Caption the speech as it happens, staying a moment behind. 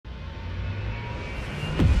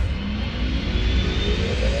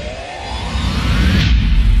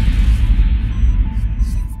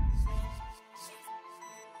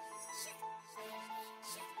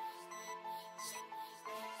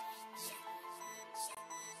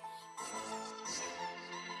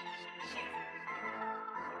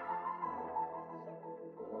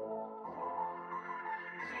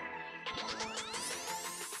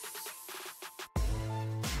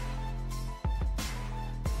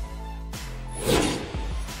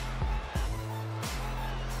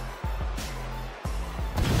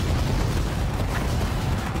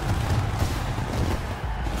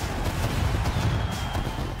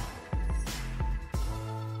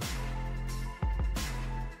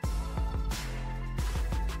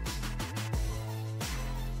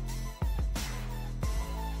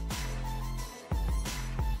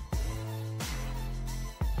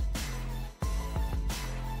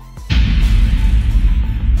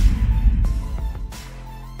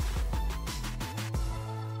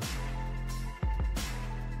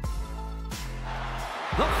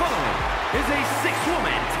The following is a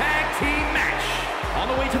six-woman tag team match. On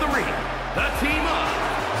the way to the ring, the team of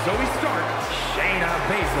Zoe Stark, Shayna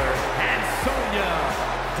Baszler, and Sonya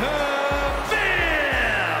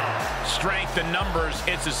Deville. Strength in numbers,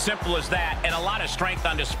 it's as simple as that, and a lot of strength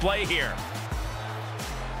on display here.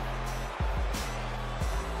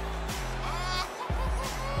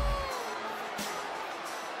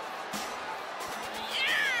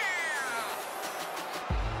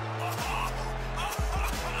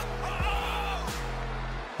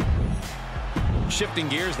 Shifting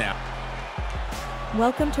gears now.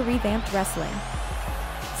 Welcome to Revamped Wrestling.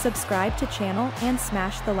 Subscribe to channel and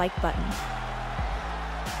smash the like button.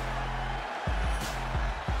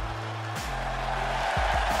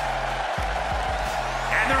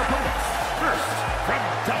 And their opponents, first from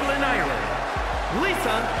Dublin, Ireland,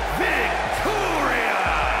 Lisa Victoria.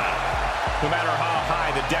 No matter how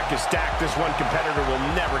high the deck is stacked, this one competitor will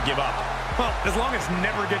never give up. Well, as long as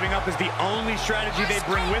never giving up is the only strategy they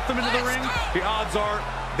bring with them into the ring, the odds are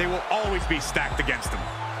they will always be stacked against them.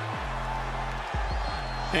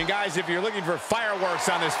 And guys, if you're looking for fireworks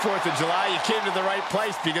on this 4th of July, you came to the right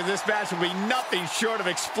place, because this match will be nothing short of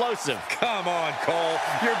explosive. Come on, Cole.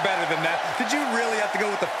 You're better than that. Did you really have to go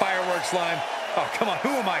with the fireworks line? Oh, come on. Who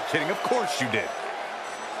am I kidding? Of course you did.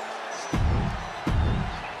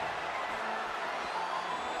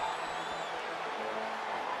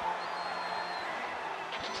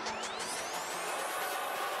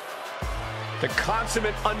 The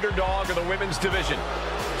consummate underdog of the women's division,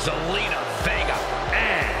 Zelina Vega.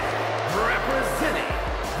 And representing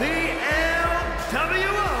the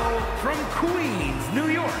LWO from Queens, New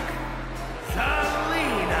York,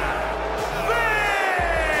 Zelina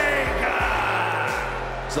Vega.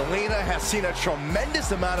 Zelina has seen a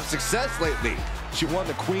tremendous amount of success lately. She won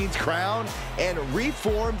the Queen's Crown and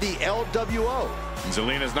reformed the LWO.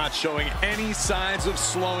 Zelina's not showing any signs of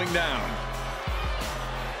slowing down.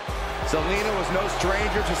 Zelina was no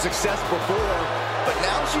stranger to success before, but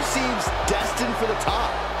now she seems destined for the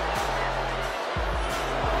top.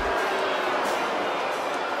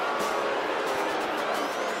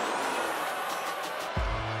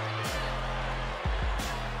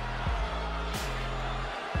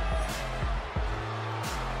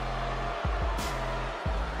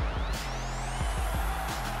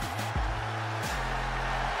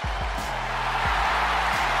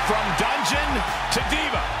 From dungeon to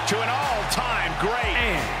diva to an all-time great.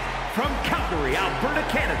 And from Calgary, Alberta,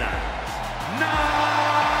 Canada, Natalya.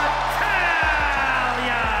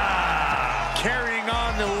 Carrying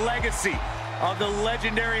on the legacy of the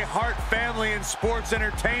legendary Hart family in sports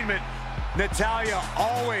entertainment, Natalya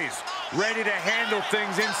always ready to handle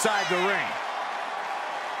things inside the ring.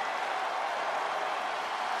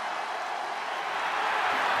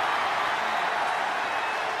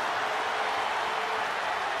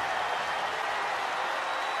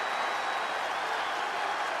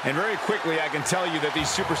 And very quickly, I can tell you that these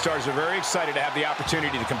superstars are very excited to have the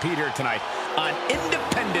opportunity to compete here tonight on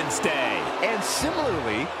Independence Day. And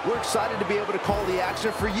similarly, we're excited to be able to call the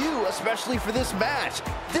action for you, especially for this match.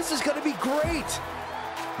 This is going to be great.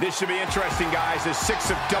 This should be interesting, guys, as 6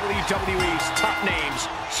 of WWE's top names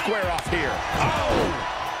square off here. Oh!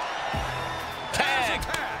 Tag!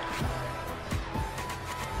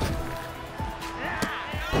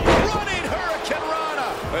 Running Hurricane Rana!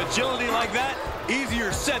 Agility like that?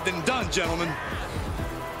 Easier said than done, gentlemen.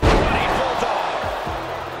 Running Bulldog.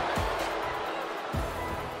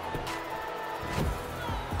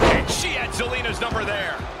 And she had Zelina's number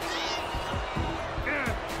there.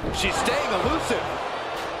 She's staying elusive.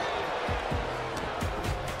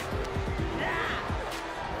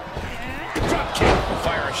 Drop kick.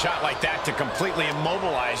 Fire a shot like that to completely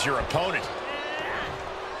immobilize your opponent.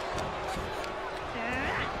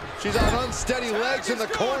 She's on unsteady legs in the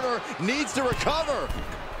corner, needs to recover.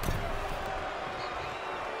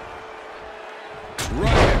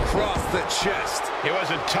 Right across the chest. It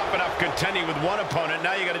wasn't tough enough contending with one opponent.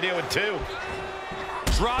 Now you got to deal with two.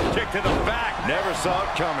 Drop kick to the back. Never saw it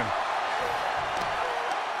coming.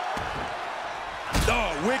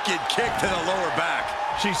 wicked kick to the lower back.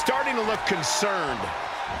 She's starting to look concerned.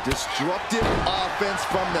 Disruptive offense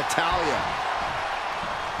from Natalya.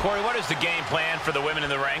 Corey, what is the game plan for the women in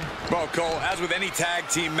the ring? Well, Cole, as with any tag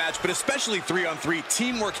team match, but especially 3-on-3,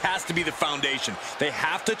 teamwork has to be the foundation. They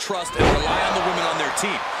have to trust and rely on the women on their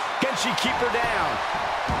team. Can she keep her down?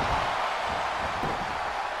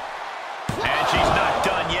 And she's not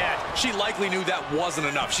done yet. She likely knew that wasn't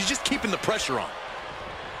enough. She's just keeping the pressure on.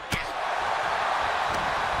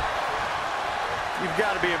 You've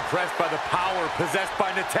got to be impressed by the power possessed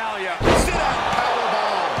by Natalya. Sit-out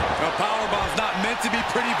powerbomb. A powerbomb's not meant to be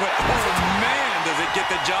pretty, but oh man, does it get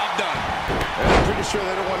the job done. I'm pretty sure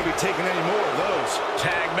they don't want to be taking any more of those.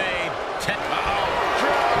 Tag made.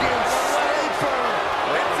 Dragon Sleeper.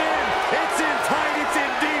 It's in tight, it's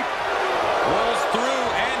in deep. Rolls through,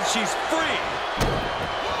 and she's free.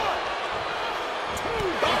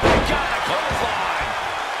 Oh my God, a clothesline.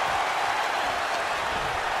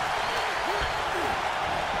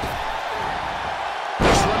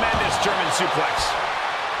 Tremendous German suplex.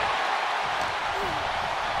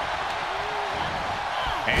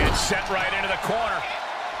 And set right into the corner.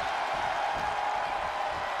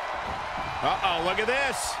 Uh-oh, look at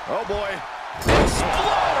this. Oh, boy.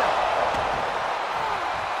 Exploder!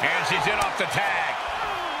 And she's in off the tag.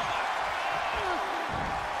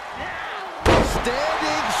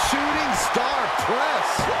 Standing shooting star press.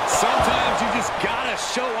 Sometimes you just gotta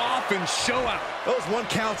show off and show out. Those one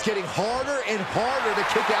counts getting harder and harder to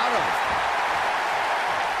kick out of.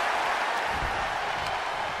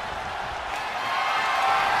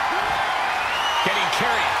 Getting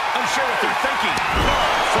carried. Unsure what they're thinking.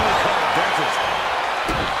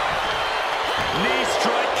 Knee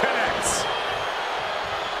strike connects.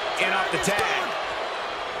 In off the tag.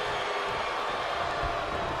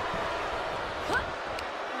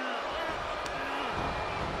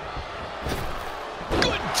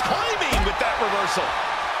 Good timing with that reversal.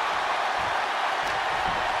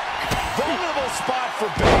 Vulnerable spot for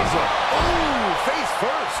Baszler. Ooh, face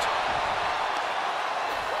first.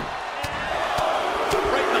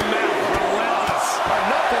 Right in the mouth. Relentless.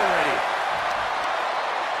 Enough already.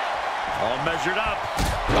 All measured up.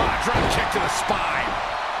 Drop kick to the spine.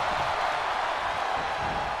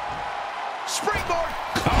 Springboard.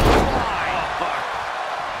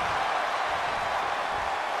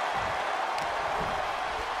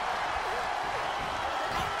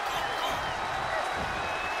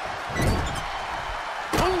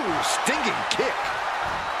 Ooh, stinging kick.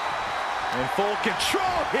 In full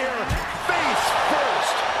control here. Face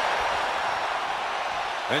first.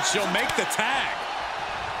 And she'll make the tag.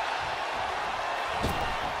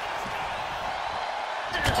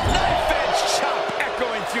 Knife edge chop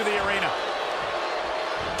echoing through the arena.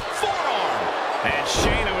 Forearm. And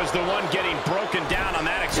Shayna was the one getting broken down on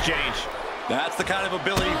that exchange. That's the kind of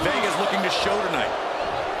ability Vega's looking to show tonight.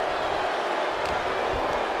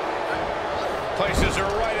 Places her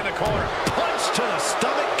right in the corner. Punch to the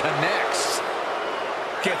stomach connects.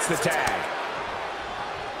 Gets the tag.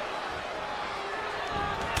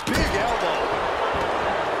 Big elbow.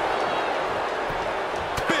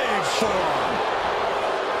 Big forearm.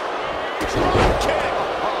 Drop kick.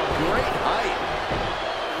 Oh, great height.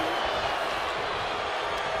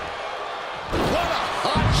 What a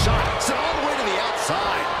hot shot. Sent all the way to the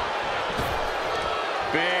outside.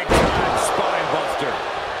 Big time spine buster.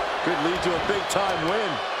 Could lead to a big-time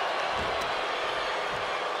win.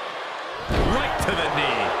 Right to the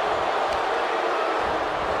knee.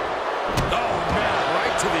 Oh, man,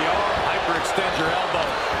 right to the arm. Hyperextend your elbow.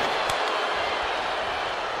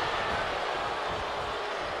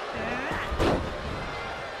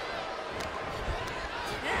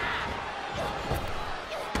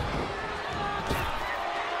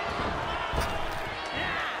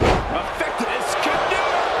 Effective. This could do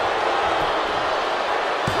it.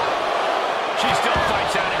 She still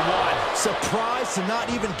fights out in one. Surprised to not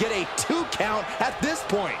even get a 2 count at this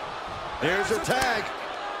point. Here's her tag.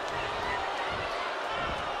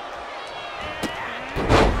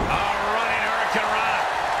 Running Hurricanrana.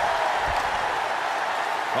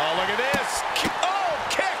 Oh, look at this. Oh,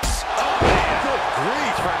 kicks. Oh, man. Good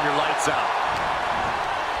grief. Turn your lights out.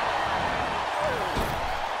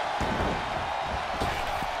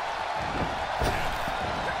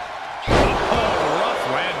 Oh, rough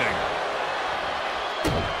landing.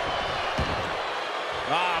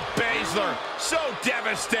 Baszler, so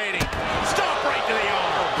devastating. Stop right to the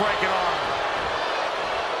arm. Oh, breaking arm.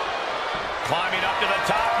 Climbing up to the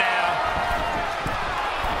top now.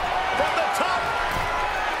 From the top.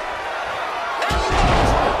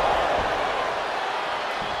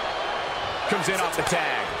 Comes in off the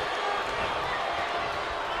tag.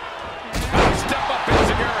 Step up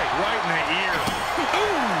into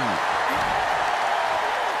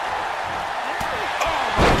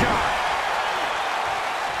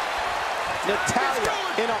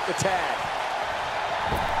the tag.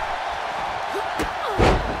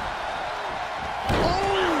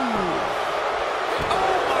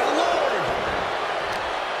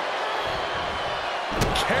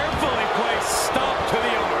 Carefully placed stomp to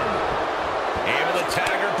the arm. Able to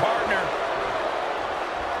tag her partner.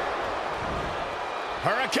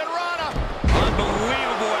 Hurricane Rana.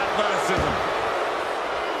 Unbelievable athleticism.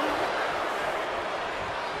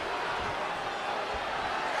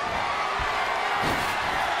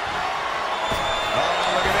 Oh,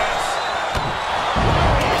 look at this.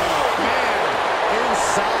 Oh, man.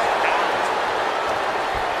 Inside out.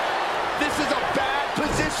 This is a bad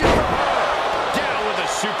position for her. Down with a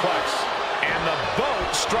suplex. And the boat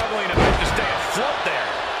struggling a bit to stay afloat there.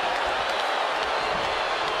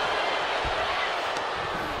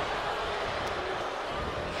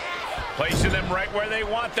 Placing them right where they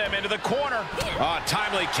want them, into the corner. Oh,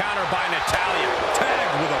 timely counter by Natalya.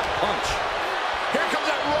 Tagged with a punch. Here comes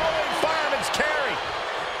that rolling fireman's carry.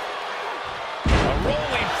 A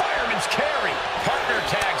rolling fireman's carry. Partner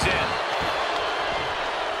tags in.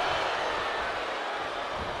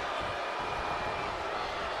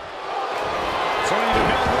 Sonya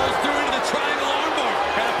Deville rolls through into the triangle armbar.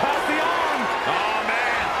 Gotta pass the arm. Oh,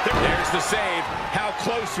 man. There's the save. How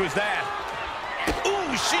close was that?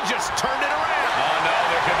 Ooh, she just turned it around. Oh, no,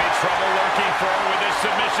 there could be trouble lurking for her with this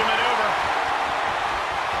submission maneuver.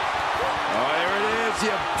 Oh, there it is, the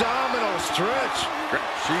abdominal stretch.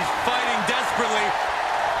 She's fighting desperately.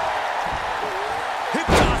 Hip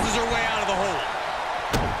tosses her way out of the hole.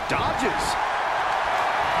 Dodges.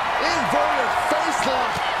 Inverted face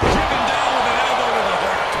lock. Driven down with an elbow to the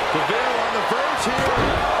heart. Deville on the verge here.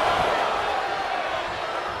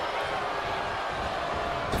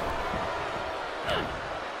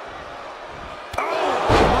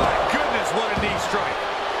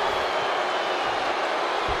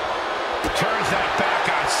 Turns that back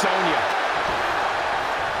on Sonya.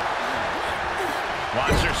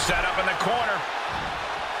 Watch her set up in the corner.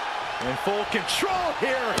 In full control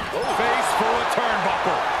here. Face full of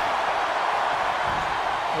turnbuckle.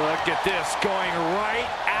 Look at this, going right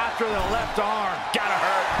after the left arm. Gotta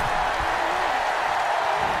hurt.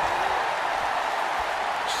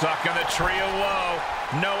 Stuck in the tree of woe.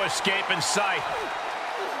 No escape in sight.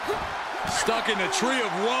 Stuck in the tree of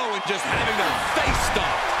woe and just having their face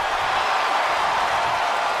stomped.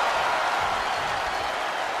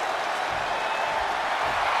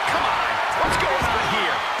 Come on, what's going on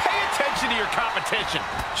here? Pay attention to your competition.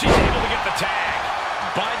 She's able to get the tag.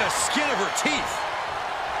 By the skin of her teeth.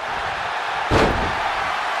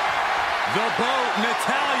 The boat,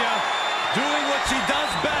 Natalya, doing what she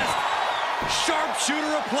does best.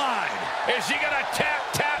 Sharpshooter applied. Is she gonna tap?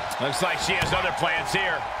 Looks like she has other plans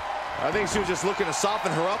here. I think she was just looking to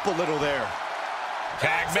soften her up a little there.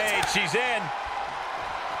 Tag made, she's in.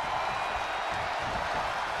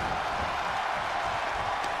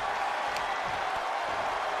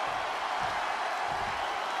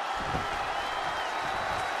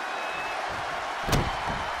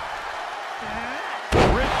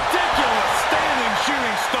 Ridiculous standing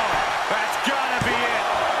shooting star. That's gotta be it.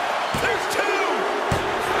 There's two!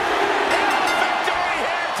 And a victory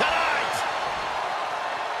here tonight!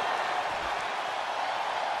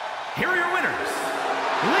 Here are your winners,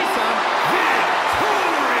 Lisa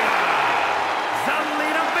Victoria,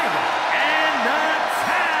 Zelina Vega, and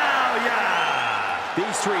Natalya.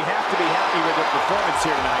 These three have to be happy with their performance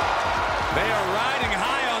here tonight. They are riding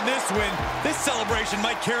high on this win. This celebration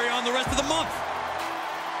might carry on the rest of the month.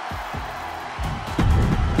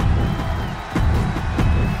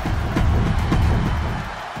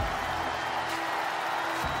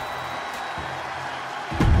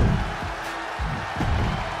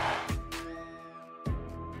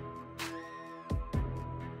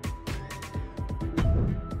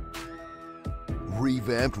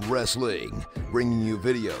 Revamped Wrestling, bringing you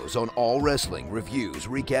videos on all wrestling, reviews,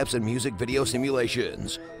 recaps, and music video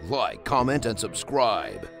simulations. Like, comment, and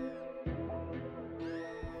subscribe.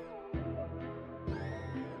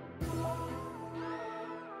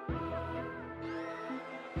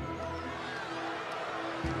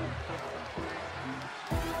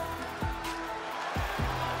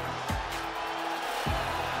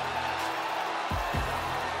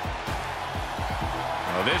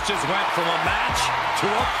 Well, this just went from a match to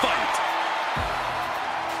a fight.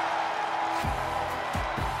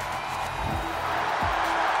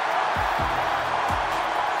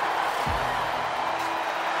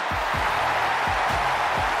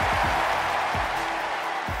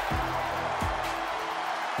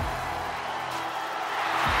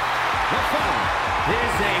 The following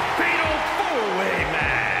is a fatal four-way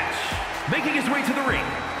match. Making his way to the ring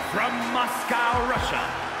from Moscow, Russia,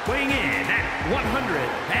 weighing in at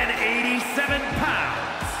 187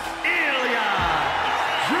 pounds, Ilya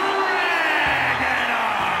Dragunov.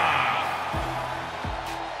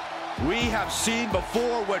 We have seen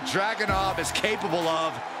before what Dragunov is capable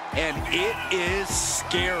of, and it is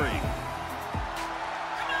scary.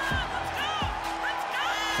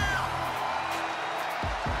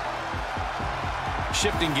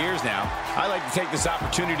 Shifting gears now, I'd like to take this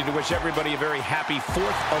opportunity to wish everybody a very happy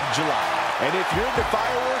 4th of July. And if you're into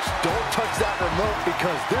fireworks, don't touch that remote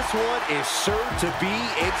because this one is sure to be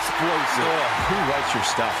explosive. Who writes your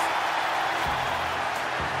stuff?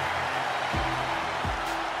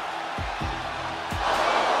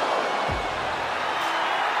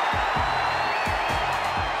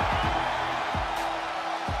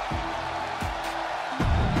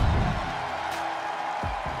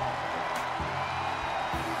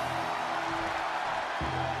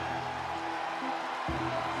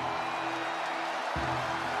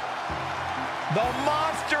 The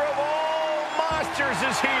monster of all monsters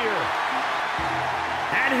is here.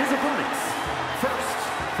 And his opponents, first,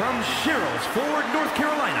 from Sherrills Ford, North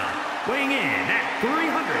Carolina, weighing in at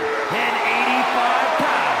 385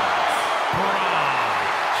 pounds, Braun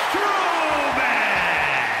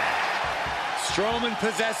Strowman. Strowman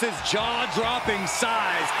possesses jaw-dropping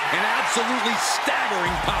size and absolutely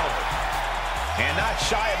staggering power. And not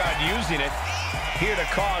shy about using it, here to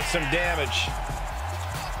cause some damage.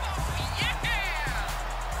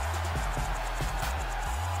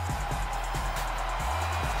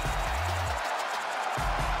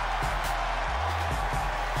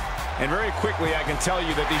 And very quickly, I can tell you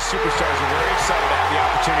that these superstars are very excited to have the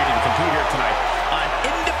opportunity to compete here tonight on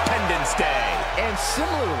Independence Day. And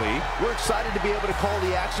similarly, we're excited to be able to call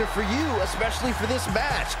the action for you, especially for this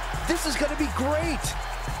match. This is going to be great.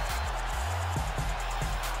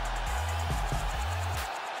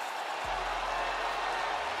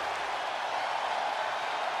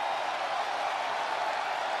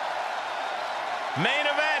 Main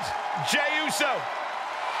event, Jey Uso.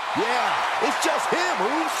 Yeah, it's just him,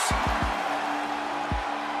 Uso.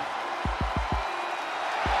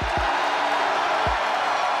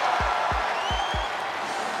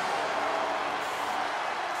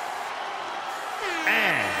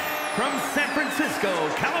 And from San Francisco,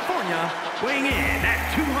 California, weighing in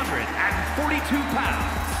at 242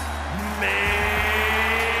 pounds, main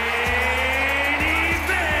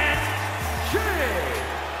event, Jey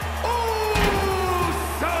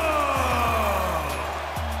Uso.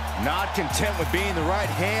 Not content with being the right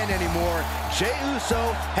hand anymore, Jey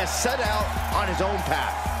Uso has set out on his own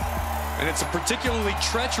path. And it's a particularly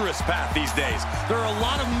treacherous path these days. There are a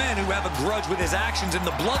lot of men who have a grudge with his actions in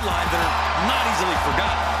the bloodline that are not easily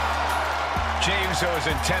forgotten. Jey Uso is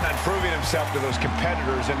intent on proving himself to those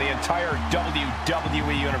competitors in the entire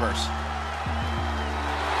WWE Universe.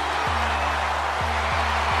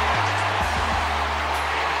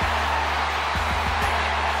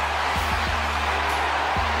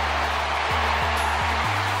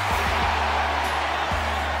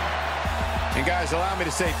 And guys, allow me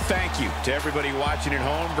to say thank you to everybody watching at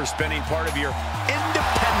home for spending part of your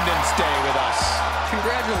Independence Day with us.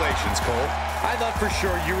 Congratulations, Cole. I thought for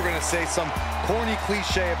sure you were going to say some corny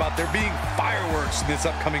cliche about there being fireworks in this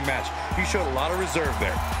upcoming match. You showed a lot of reserve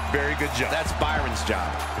there. Very good job. That's Byron's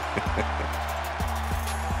job.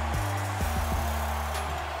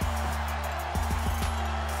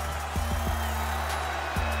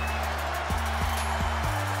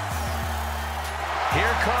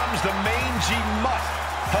 Here comes the mangy mutt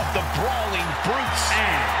of the Brawling Brutes.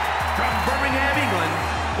 And from Birmingham, England,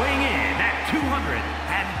 weighing in at 205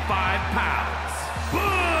 pounds,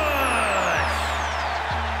 Bush.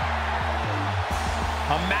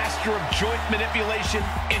 A master of joint manipulation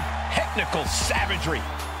and technical savagery.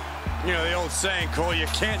 You know the old saying, Cole, you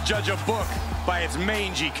can't judge a book by its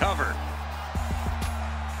mangy cover.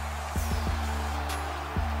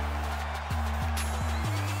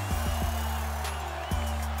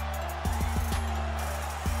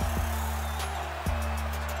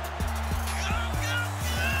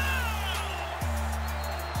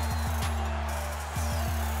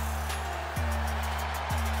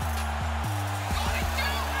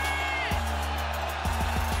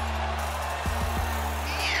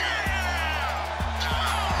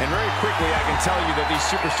 And very quickly, I can tell you that these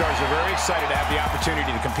superstars are very excited to have the opportunity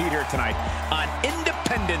to compete here tonight on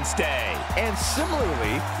Independence Day. And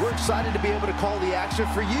similarly, we're excited to be able to call the action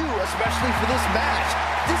for you, especially for this match.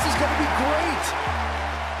 This is going to be great.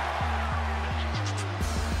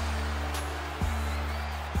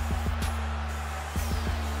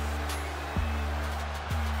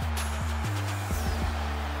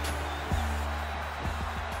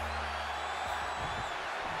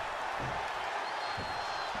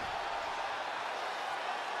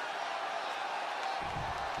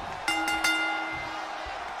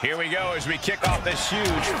 Here we go as we kick off this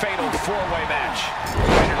huge fatal four-way match.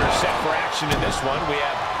 Ready to set for action in this one. We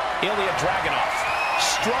have Ilya Dragunov,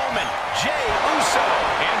 Strowman, Jey Uso,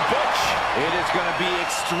 and Butch. It is going to be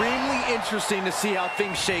extremely interesting to see how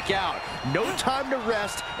things shake out. No time to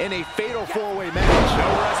rest in a fatal four-way match. No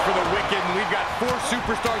rest for the wicked, and we've got four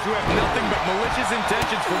superstars who have nothing but malicious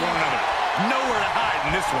intentions for one another. Nowhere to hide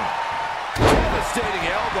in this one. Devastating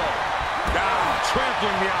elbow.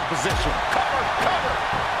 Trampling the opposition. Cover, cover.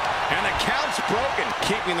 And the count's broken,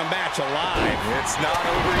 keeping the match alive. It's not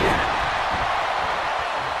over yet.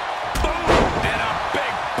 Boom! And a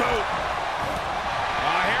big boot.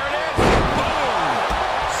 Here it is. Boom!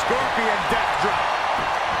 Scorpion death drop.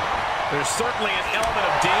 There's certainly an element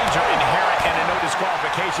of danger inherent in a no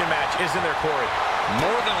disqualification match, isn't there, Corey?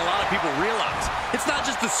 More than a lot of people realize. It's not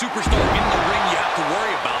just the superstar in the ring you have to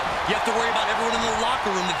worry about. You have to worry about everyone in the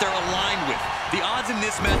locker room that they're aligned with. The odds in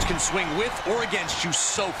this match can swing with or against you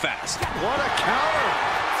so fast. What a counter.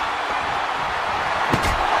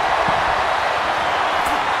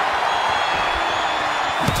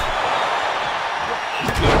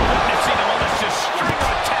 Witnessing a malicious string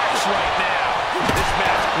of attacks right now. This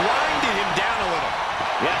match grinded him down a little.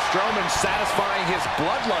 Yeah, Strowman satisfying his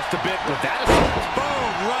bloodlust a bit with that assault.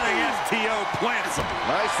 Boom, running STO plants him.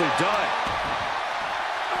 Nicely done.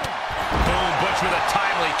 Boom, Butch with a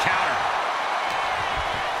timely counter.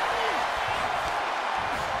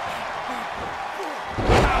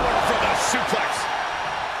 Power for the suplex.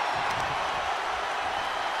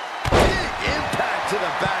 Big impact to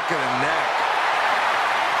the back of the neck.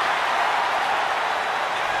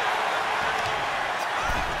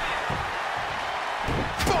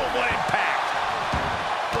 Boom, what impact.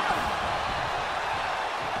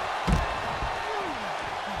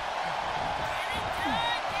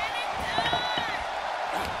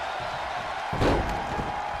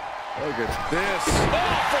 Look at this.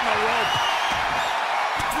 Oh, from the rope.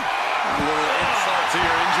 A little insult to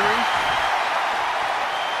your injury.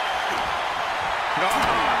 Oh,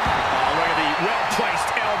 look at the well-placed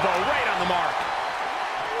elbow right on the mark.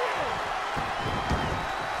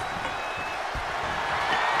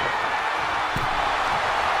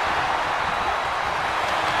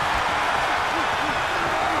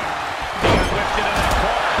 He got lifted in that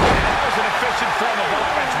corner. That was an efficient form of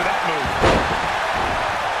offense with that move.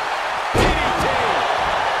 DDT.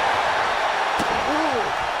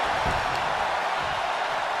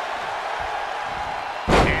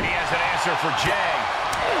 And he has an answer for Jey.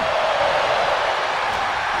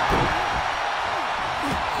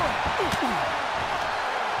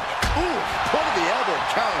 Ooh, point of the elbow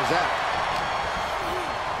counters that.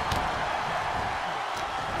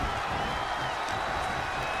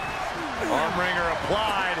 Arm wringer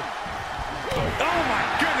applied. Oh my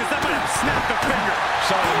goodness, that might have snapped a finger.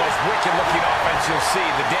 Some of the most wicked-looking offense you'll see.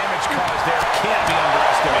 The damage caused there can't be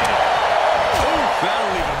underestimated. Ooh,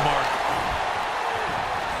 that'll leave a mark.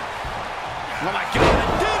 Oh my God,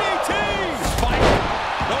 the DDT! Spike.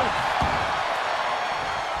 Oh.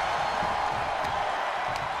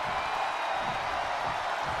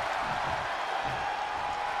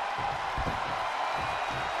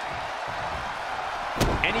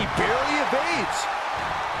 And he barely evades.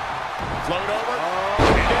 Float over.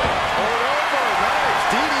 Hold over. Nice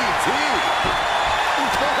DDT.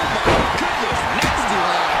 Oh my goodness. Nasty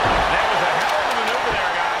line. That was a hell of a maneuver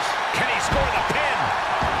there, guys. Can he score the pin?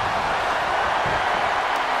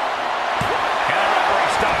 And the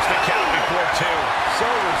referee stops the count before two. So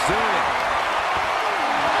resilient.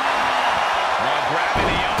 Now grabbing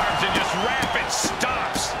the arms and just rapid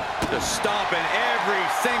stops. Just stomping every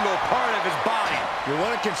single part of his body. You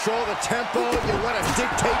want to control the tempo. You want to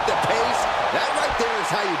dictate the pace. That right there is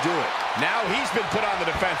how you do it. Now he's been put on the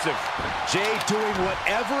defensive. Jey doing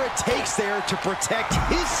whatever it takes there to protect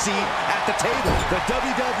his seat at the table. The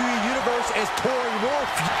WWE Universe is pouring more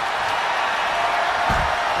fuel.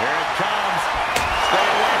 Here it comes. Stay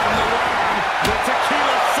away from the run. The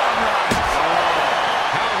tequila sunrise.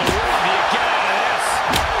 How in the world do you get out of this?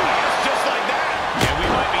 It's just like that. And we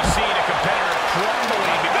might be seeing a competitor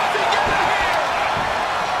crumbling because they get out of here.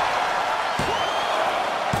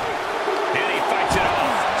 And he fights it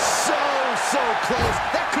off. So close.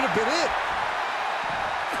 That could have been it.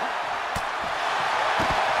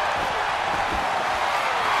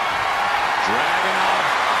 Dragunov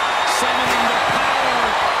summoning the power.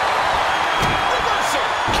 Reversal.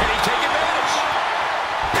 Can he take advantage?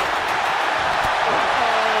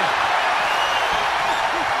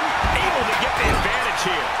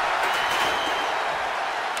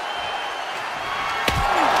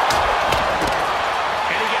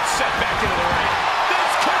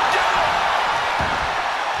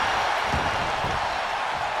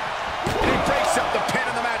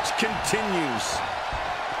 continues.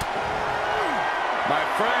 My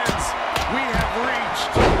friends, we have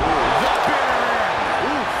reached the bitter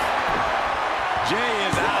end. Oof. Jay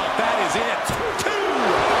is out. That is it. 2.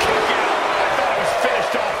 Kick out. I thought it was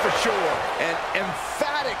finished off for sure. An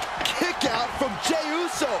emphatic kick out from Jey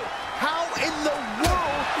Uso. How in the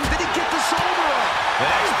world did he get the shoulder up? The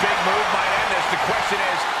next big move might end this. The question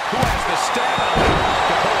is, who has the stamina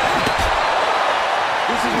to pull it out?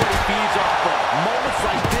 This is what he feeds off of. Moments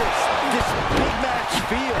like this big match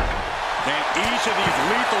feel. And each of these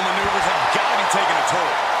lethal maneuvers have got to be taking a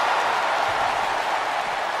toll.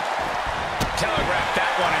 Telegraph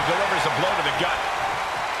that one and delivers a blow to the gut.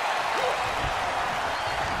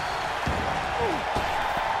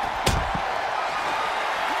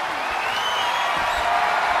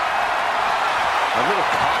 A little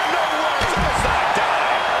caught. No way! It's not a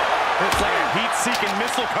dive. It's like a heat-seeking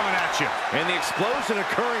missile coming at you. And the explosion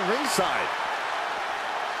occurring ringside.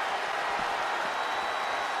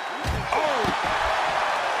 Oh!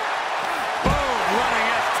 Boom! Running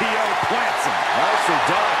STO plants him. Nicely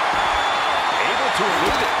done. Able to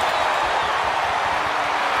elude it.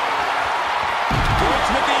 George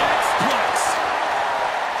with the X-Plex.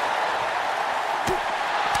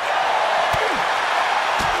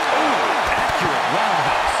 Accurate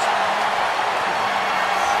roundhouse.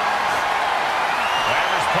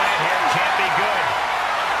 Whatever's playing here can't be good.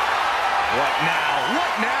 What now?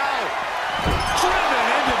 What now? Driven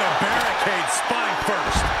into the barricade, spine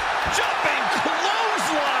first. Jumping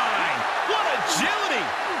clothesline! What agility!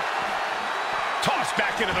 Tossed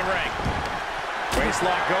back into the ring.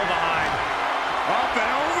 Waistlock go behind. Up and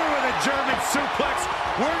over with a German suplex.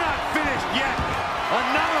 We're not finished yet.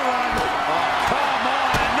 Another one. Oh, come on.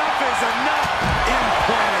 Enough is enough.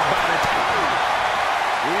 Implanted by the...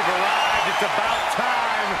 We've arrived. It's about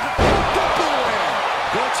time.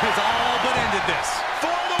 Butch has all but ended this.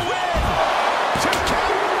 For the win! 2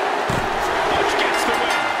 count. Butch gets the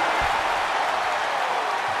win.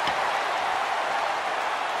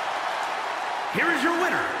 Here is your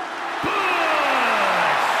winner,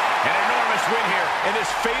 An enormous win here in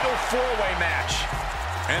this fatal 4-way match.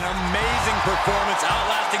 An amazing performance,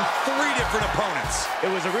 outlasting 3 different opponents.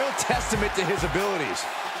 It was a real testament to his abilities.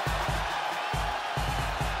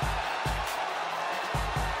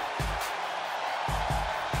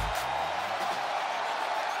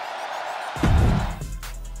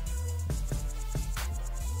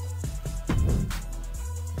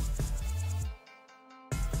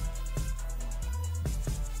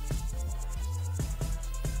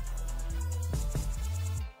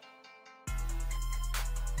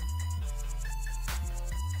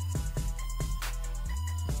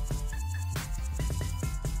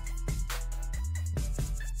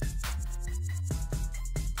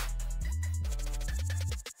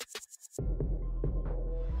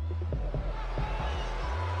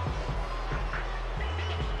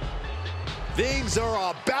 Things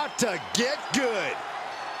are about to get good.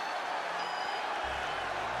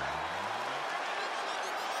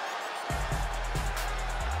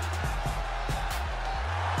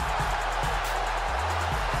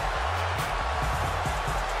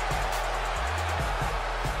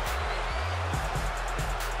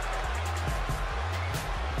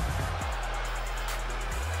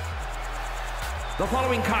 The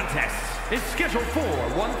following contest is scheduled for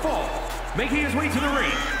one fall. Making his way to the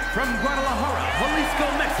ring from Guadalajara, Jalisco,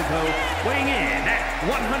 Mexico, weighing in at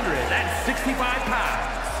 165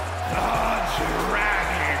 pounds, the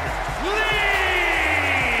Dragon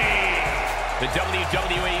Lee! The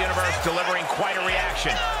WWE Universe delivering quite a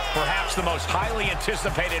reaction. Perhaps the most highly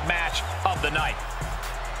anticipated match of the night.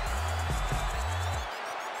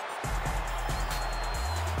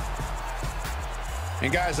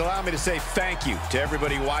 And guys, allow me to say thank you to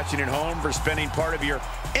everybody watching at home for spending part of your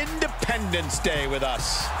Independence Day with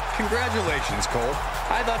us. Congratulations, Cole.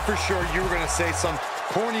 I thought for sure you were going to say some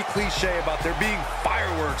corny cliche about there being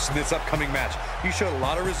fireworks in this upcoming match. You showed a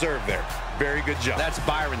lot of reserve there. Very good job. That's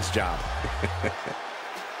Byron's job.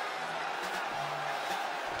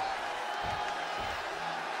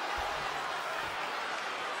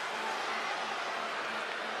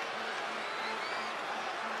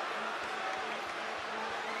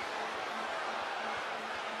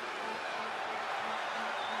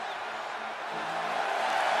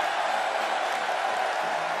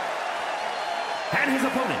 And his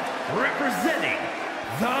opponent, representing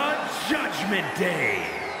the Judgment Day,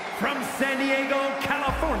 from San Diego,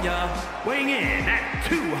 California, weighing in at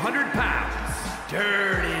 200 pounds,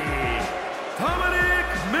 Dirty Dominic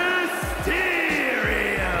Mysterio.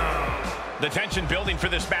 The tension building for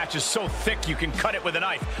this match is so thick you can cut it with a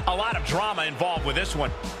knife. A lot of drama involved with this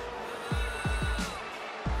one.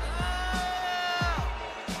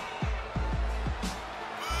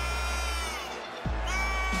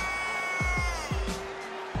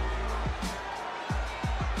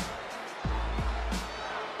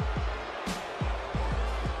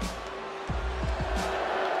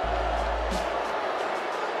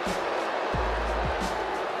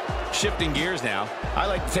 shifting gears now, I'd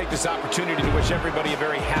like to take this opportunity to wish everybody a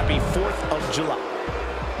very happy 4th of July.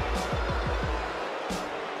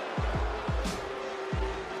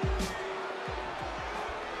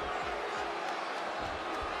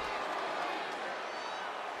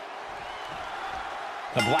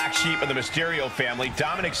 The black sheep of the Mysterio family,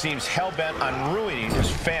 Dominic seems hell-bent on ruining his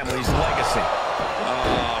family's legacy.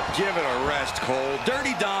 Oh, give it a rest, Cole.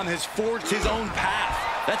 Dirty Dom has forged his own path.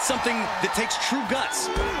 That's something that takes true guts.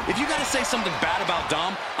 If you gotta say something bad about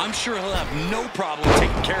Dom, I'm sure he'll have no problem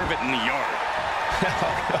taking care of it in the yard.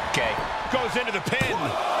 Okay, goes into the pin.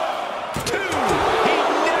 2! He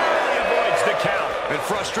narrowly avoids the count. And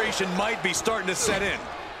frustration might be starting to set in.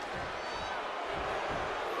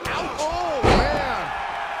 Ouch! Oh, man!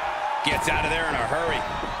 Gets out of there in a hurry.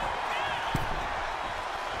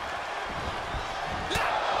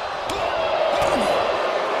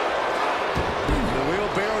 The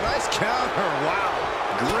wheelbarrow, nice counter. Wow.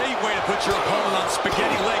 Great way to put your opponent on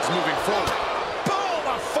spaghetti legs moving forward. Boom!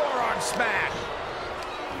 A forearm smack.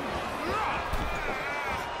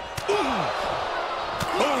 Boom!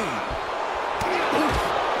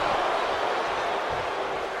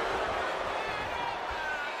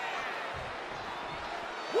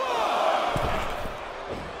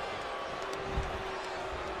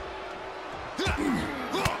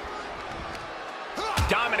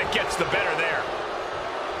 Dominic gets the better there.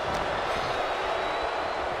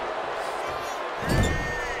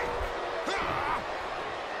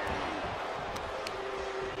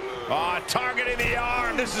 Oh, targeting the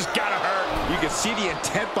arm. This has got to hurt. You can see the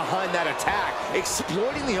intent behind that attack.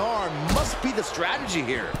 Exploiting the arm must be the strategy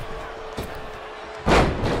here.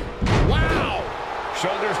 Wow.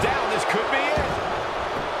 Shoulders down. This could be it.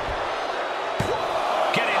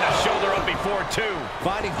 Getting the shoulder up before 2.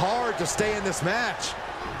 Fighting hard to stay in this match.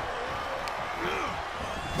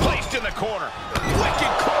 Placed in the corner.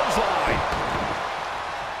 Wicked clothesline.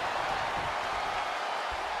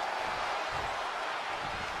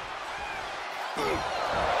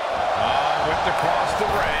 Whipped across the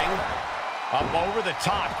ring. Up over the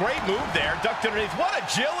top. Great move there. Ducked underneath. What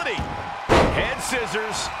agility. Head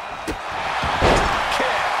scissors.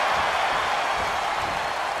 Kick.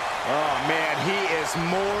 Oh, man, he is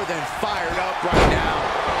more than fired up right now.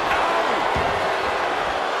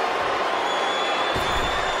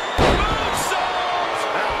 Moonsault!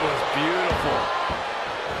 That was beautiful.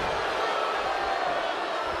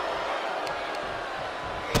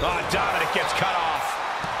 Oh, Dominic gets cut off.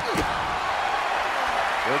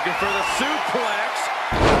 Looking for the suplex.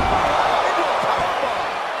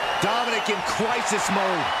 Dominic in crisis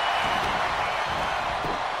mode.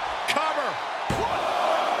 Cover.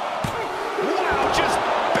 Wow, just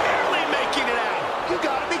barely making it out. You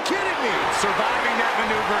gotta be kidding me. Surviving that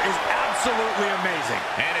maneuver is absolutely amazing.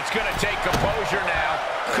 And it's gonna take composure now.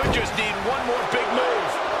 Could just need one more big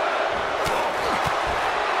move.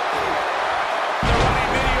 The running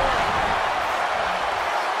meteor.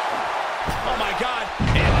 Oh my God.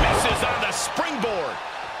 It misses on the springboard.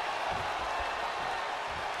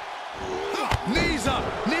 Knees up.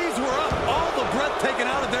 Knees were up. All the breath taken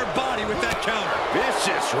out of their body with that counter.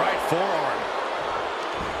 Vicious right forearm.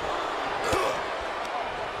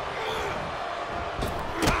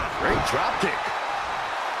 Great drop kick.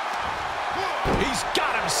 He's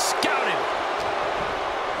got him scouted.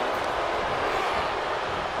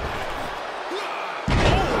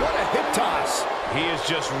 Oh, what a hip toss. He is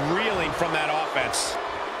just reeling from that offense.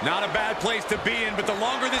 Not a bad place to be in, but the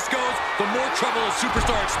longer this goes, the more trouble a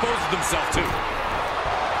superstar exposes themselves to.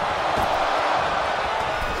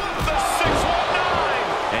 The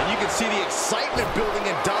 619. And you can see the excitement building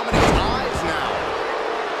in Dominic's eyes now.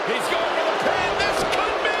 He's going for the pin. This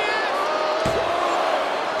could be it.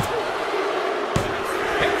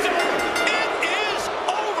 It's over. It is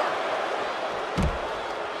over.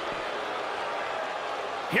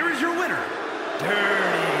 Here is your winner, Dirty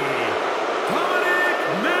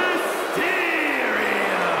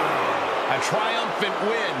A triumphant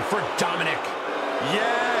win for Dominic.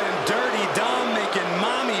 Yeah, and Dirty Dom making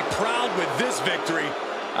mommy proud with this victory.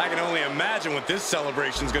 I can only imagine what this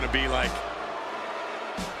celebration's gonna be like.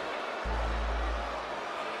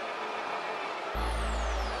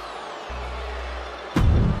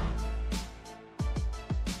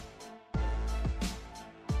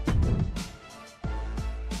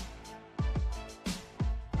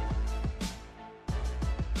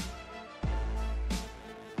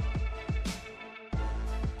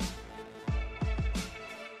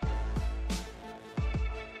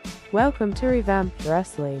 Welcome to Revamped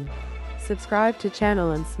Wrestling. Subscribe to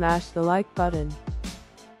channel and smash the like button.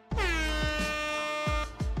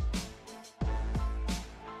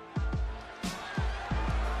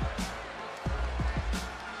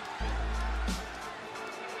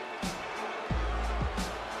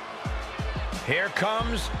 Here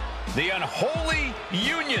comes the unholy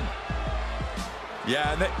union.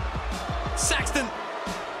 Yeah, and Saxton,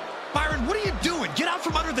 Byron, what are you doing? Get out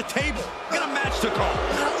from under the table. We got a match to call.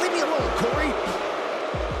 Leave me alone, Corey.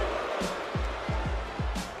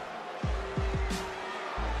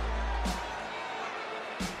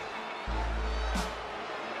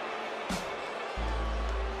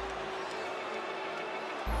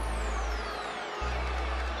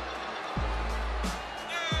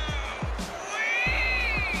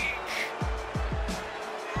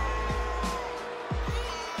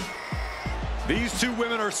 These two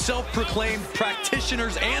women are self-proclaimed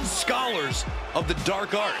practitioners and scholars of the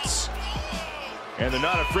dark arts. And they're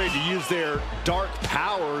not afraid to use their dark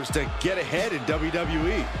powers to get ahead in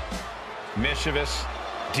WWE. Mischievous,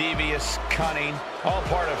 devious, cunning, all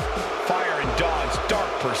part of Fire and Dawn's dark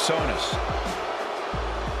personas.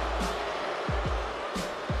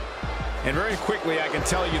 And very quickly, I can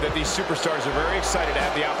tell you that these superstars are very excited to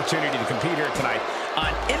have the opportunity to compete here tonight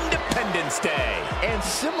on Independence Day. And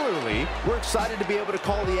similarly, we're excited to be able to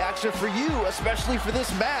call the action for you, especially for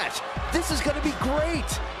this match. This is going to be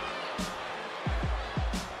great.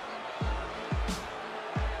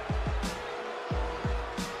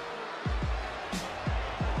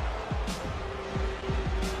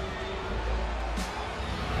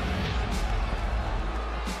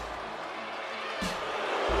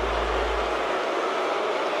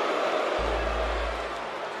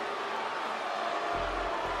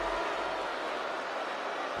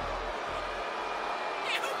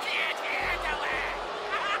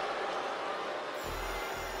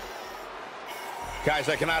 Guys,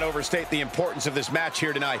 I cannot overstate the importance of this match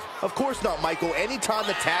here tonight. Of course not, Michael. Anytime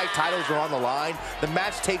the tag titles are on the line, the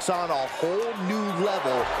match takes on a whole new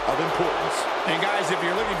level of importance. And guys, if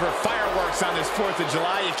you're looking for fireworks on this 4th of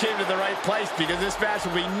July, you came to the right place, because this match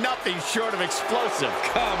will be nothing short of explosive.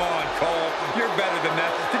 Come on, Cole. You're better than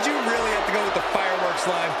that. Did you really have to go with the fireworks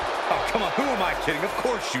line? Oh, come on. Who am I kidding? Of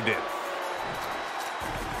course you did.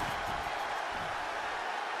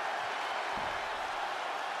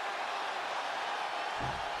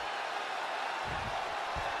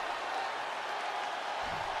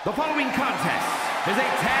 The following contest is a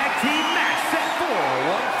tag team match set for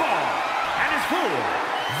one fall and is for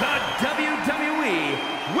the WWE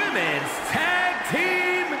Women's Tag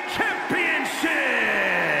Team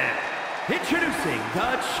Championship. Introducing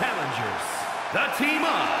the challengers, the team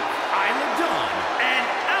of Isla Dawn and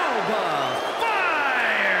Alba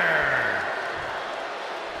Fire.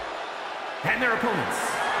 And their opponents,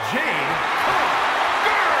 Jane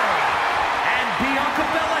Girl and Bianca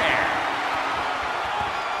Belair.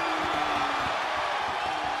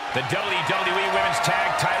 The WWE Women's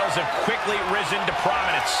Tag titles have quickly risen to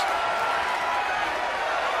prominence.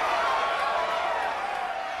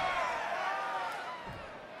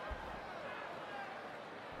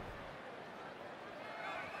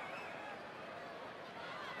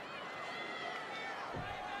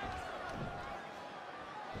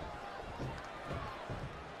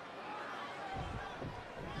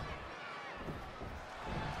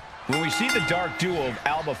 When we see the dark duo of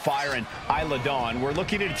Alba Fire and Isla Dawn, we're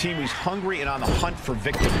looking at a team who's hungry and on the hunt for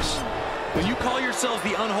victims. When you call yourselves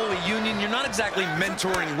the Unholy Union, you're not exactly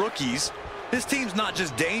mentoring rookies. This team's not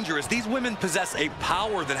just dangerous. These women possess a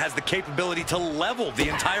power that has the capability to level the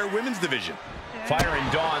entire women's division. Fire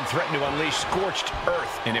and Dawn threaten to unleash scorched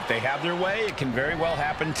earth, and if they have their way, it can very well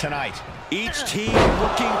happen tonight. Each team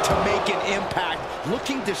looking to make an impact,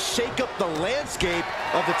 looking to shake up the landscape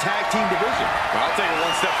of the tag team division. Well, I'll take it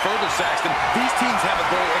one step further, Saxton. These teams have a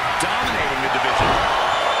goal of dominating the division.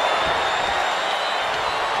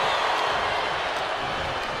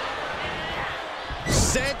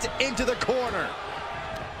 Sent into the corner.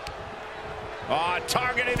 Oh,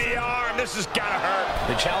 targeting the arm. This has got to hurt.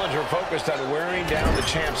 The challenger focused on wearing down the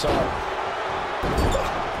champ's arm.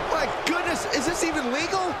 My goodness, is this even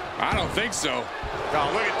legal? I don't think so. Oh,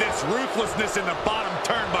 look at this ruthlessness in the bottom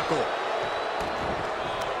turnbuckle.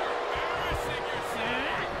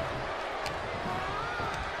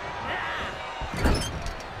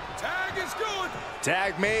 Tag is good.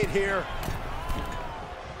 Tag made here.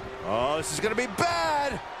 Oh, this is going to be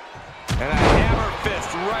bad. And a hammer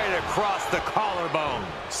fist right across the collarbone.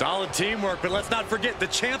 Solid teamwork, but let's not forget, the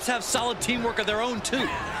champs have solid teamwork of their own, too.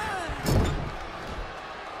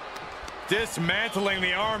 Dismantling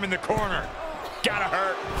the arm in the corner. Gotta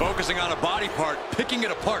hurt. Focusing on a body part, picking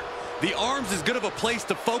it apart. The arm's as good of a place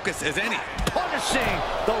to focus as any. Punishing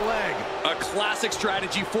the leg. A classic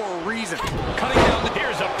strategy for a reason. Cutting down the...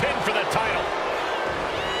 Here's a pin for the title.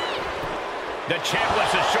 The champ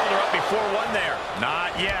lifts his shoulder up before one there.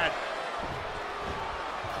 Not yet.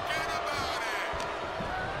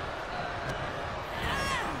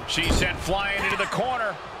 She's sent flying into the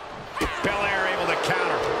corner. Belair able to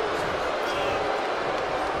counter.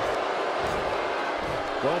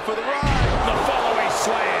 Going for the ride. The follow-away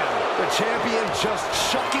slam. The champion just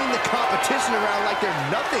chucking the competition around like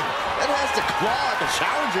they're nothing. That has to claw at the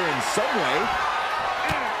challenger in some way.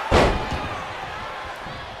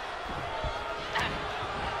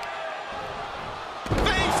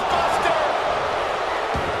 Face buster.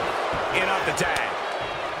 In off the tag.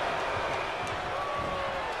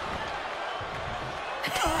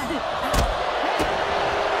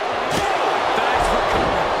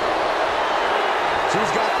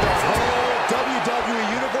 She's got the whole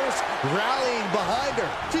WWE Universe rallying behind her.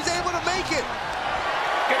 She's able to make it.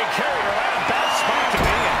 Getting carried around. Bad spot to be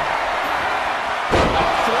in.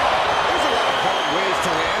 There's a lot of hard ways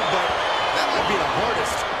to land, but that might be the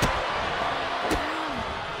hardest.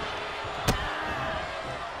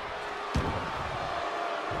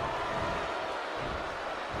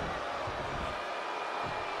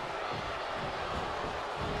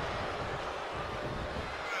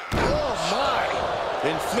 Oh, my.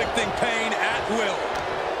 Inflicting pain at will.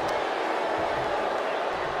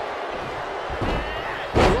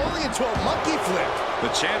 Rolling into a monkey flip. The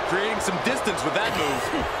champ creating some distance with that move.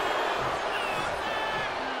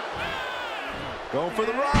 Going for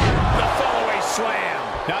the ride. The follow-away slam.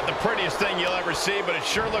 Not the prettiest thing you'll ever see, but it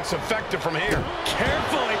sure looks effective from here.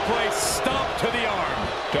 Carefully placed stomp to the arm.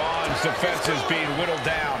 Dawn's defense is being whittled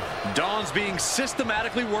down. Dawn's being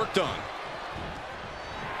systematically worked on.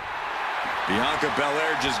 Bianca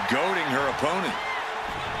Belair just goading her opponent.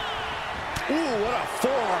 Ooh, what a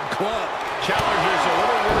forearm club. Challenger's a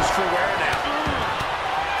little worse for wear now.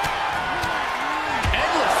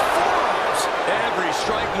 Endless forearms. Every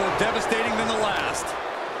strike more devastating than the last.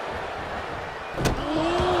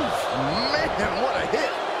 Man, what a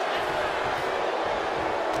hit.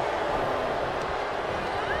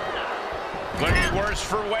 Looking worse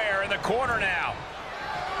for wear in the corner now.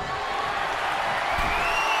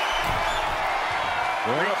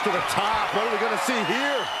 Going up to the top. What are we going to see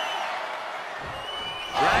here?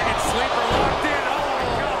 Dragon sleeper locked in. Oh, my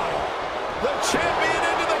God. The champion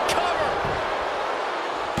into the cover.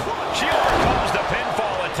 She overcomes the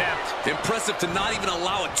pinfall attempt. Impressive to not even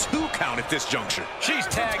allow a 2 count at this juncture. She's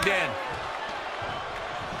tagged in.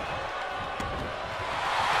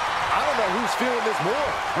 I don't know who's feeling this more,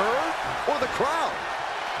 her or the crowd.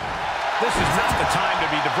 This is not the time to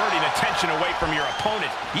be diverting attention away from your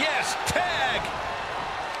opponent. Yes, tag.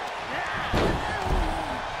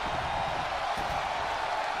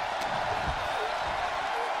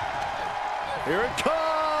 Here it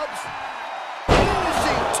comes.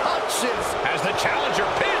 Finishing touches. Has the challenger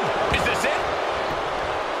pinned. Is this it?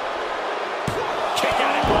 Kick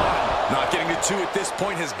out at 1. Not getting to 2 at this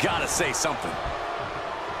point has got to say something.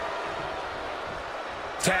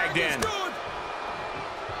 Tagged in.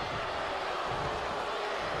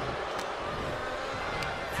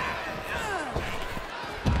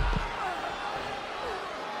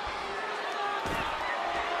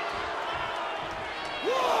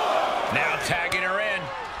 Now tagging her in.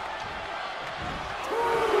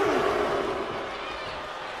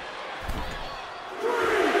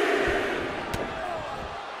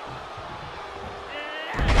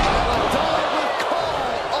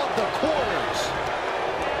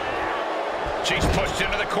 She's pushed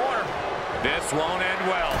into the corner. This won't end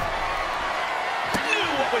well. Knew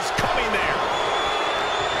what was coming there.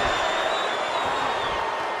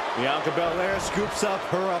 Bianca Belair scoops up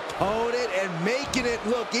her opponent and making it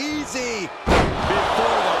look easy.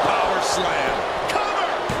 Before the power slam. Cover!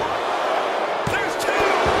 There's 2!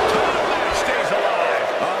 The match stays alive.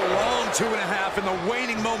 A long 2.5 in the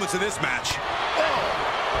waning moments of this match.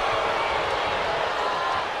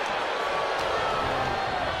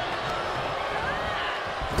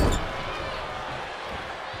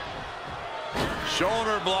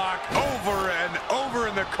 Shoulder block over and over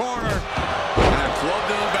in the corner. And a club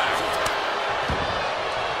to the back.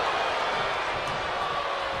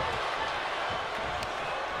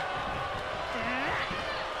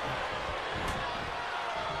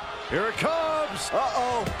 Here it comes.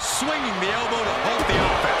 Uh-oh. Swinging the elbow to halt the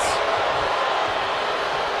offense.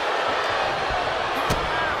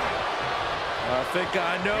 I think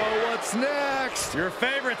I know what's next. Your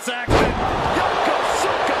favorite, Saxon.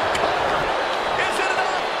 Yokosuka cover. Is it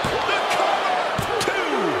enough? The cover! 2!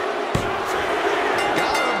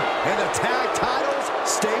 Got him. And the tag titles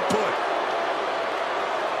stay put.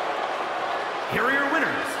 Here are your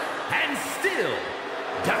winners, and still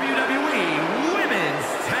WWE Women's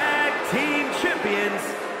Tag Team Champions,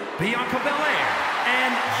 Bianca Belair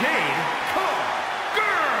and Jade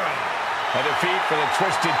Cargill. A defeat for the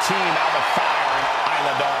Twisted Team out of fire. in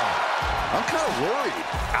the dome. I'm kind of worried.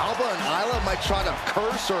 Alba and Isla might try to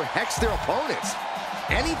curse or hex their opponents.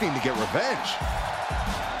 Anything to get revenge.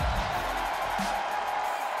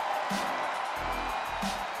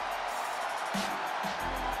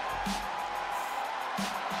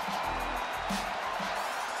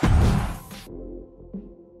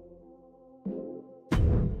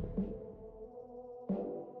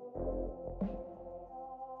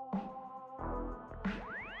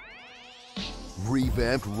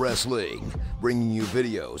 Revamped Wrestling, bringing you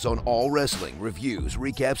videos on all wrestling, reviews,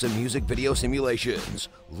 recaps, and music video simulations.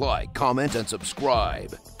 Like, comment, and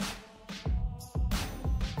subscribe.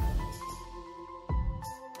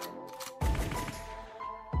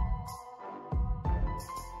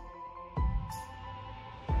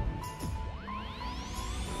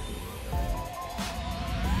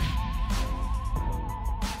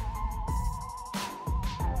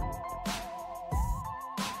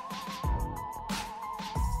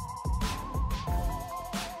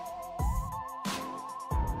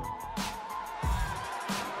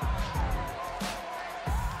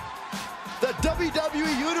 The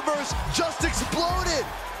WWE Universe just exploded!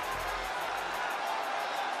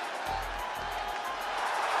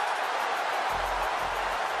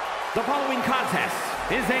 The following contest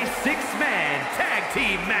is a six-man tag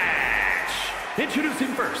team match.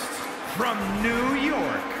 Introducing first, from New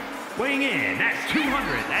York, weighing in at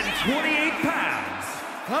 228 pounds,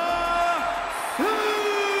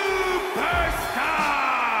 Superstar!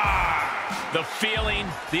 The feeling,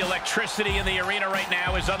 the electricity in the arena right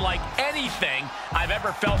now is unlike anything I've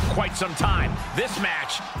ever felt in quite some time. This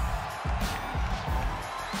match...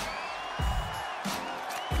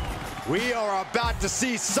 We are about to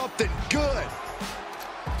see something good.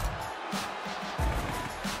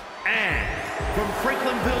 And from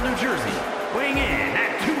Franklinville, New Jersey, weighing in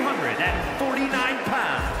at 249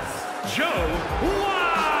 pounds, Joe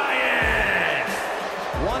Wyatt!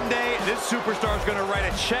 One day, this superstar is going to write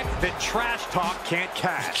a check that trash talk can't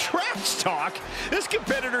cash. Trash talk? This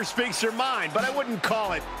competitor speaks their mind, but I wouldn't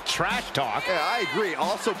call it trash talk. Yeah, I agree.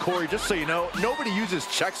 Also, Corey, just so you know, nobody uses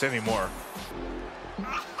checks anymore.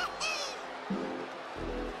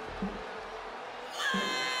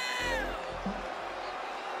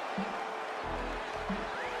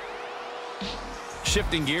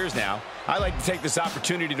 Shifting gears now, I'd like to take this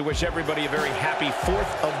opportunity to wish everybody a very happy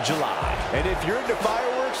 4th of July. And if you're into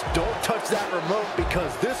fireworks, don't touch that remote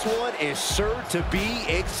because this one is sure to be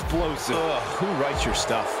explosive. Ugh, who writes your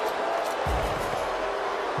stuff?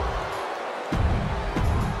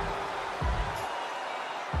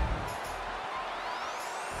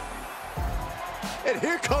 And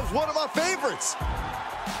here comes one of my favorites.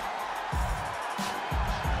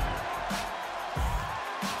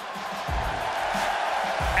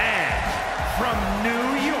 From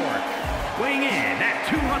New York, weighing in at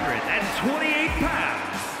 228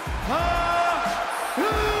 pounds,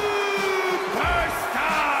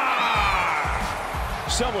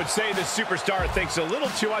 Superstar! Some would say this superstar thinks a little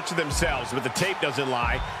too much of themselves, but the tape doesn't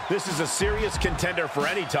lie. This is a serious contender for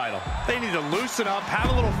any title. They need to loosen up,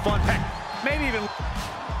 have a little fun, heck, maybe even...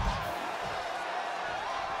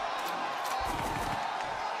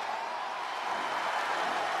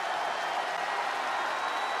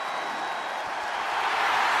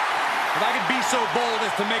 If I could be so bold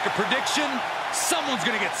as to make a prediction, someone's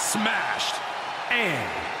gonna get smashed. And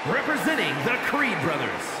representing the Creed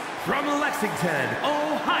brothers, from Lexington,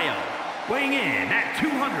 Ohio, weighing in at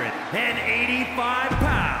 285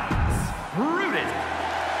 pounds, Rooted.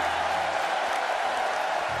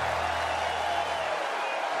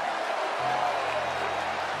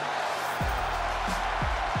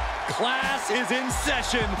 Class is in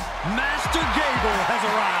session. Master Gable has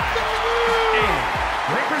arrived. And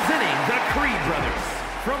representing the Creed brothers,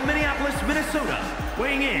 from Minneapolis, Minnesota,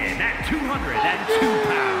 weighing in at 202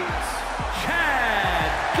 pounds,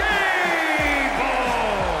 Chad Gable!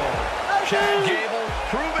 Chad Gable,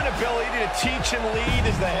 proven ability to teach and lead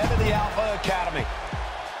as the head of the Alpha Academy.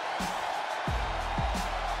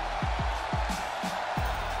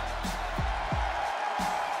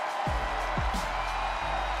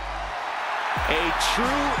 A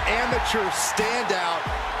true amateur standout,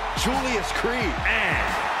 Julius Creed. And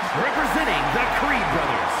representing the Creed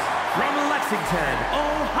brothers, from Lexington,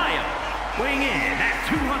 Ohio, weighing in at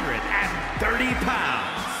 230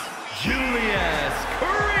 pounds, Julius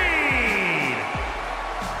Creed!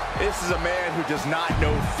 This is a man who does not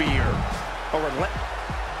know fear or relentless.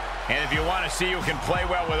 And if you want to see who can play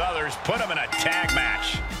well with others, put them in a tag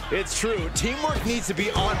match. It's true. Teamwork needs to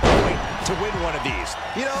be on point to win one of these.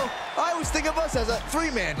 You know, I always think of us as a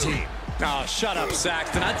three-man team. Oh, shut up,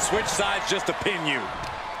 Saxton. I'd switch sides just to pin you.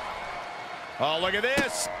 Oh, look at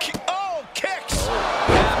this. Oh, kicks.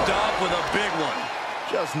 Tapped off with a big one.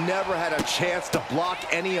 Just never had a chance to block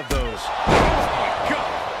any of those. Oh,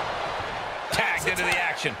 God. Tagged into the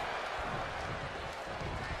action.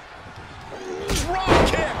 Drop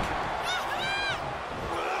kick.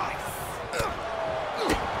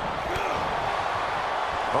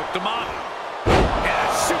 Hooked him up. And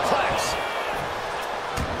a suplex.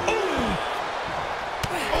 Ooh.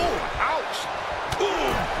 Oh, ouch.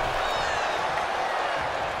 Ooh.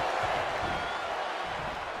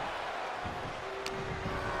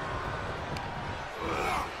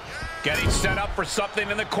 Getting set up for something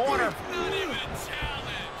in the corner.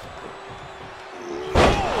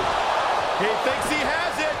 He thinks he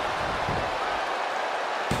has it.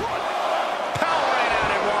 Powering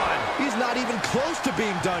out at one. He's not even close to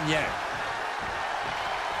being done yet.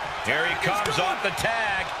 Here he comes off the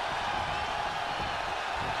tag.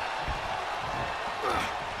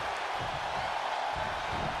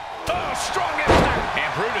 Oh, strong impact. And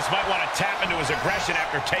Brutus might want to tap into his aggression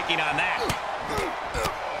after taking on that.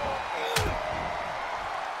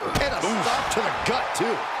 And a stop to the gut,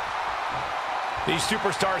 too. These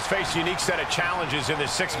superstars face a unique set of challenges in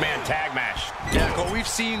this six-man tag match. Yeah, Cole, we've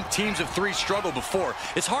seen teams of three struggle before.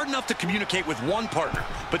 It's hard enough to communicate with one partner,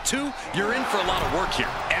 but two, you're in for a lot of work here.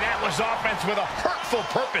 And that was offense with a hurtful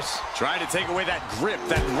purpose. Trying to take away that grip,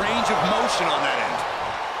 that range of motion on that end.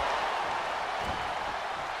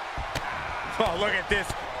 Oh, look at this.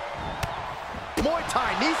 Muay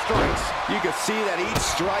Thai knee strikes. You can see that each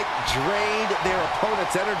strike drained their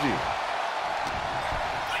opponent's energy.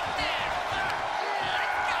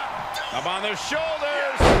 Up on their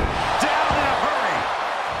shoulders. Down in a hurry.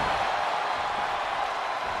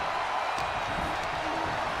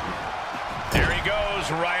 There he goes,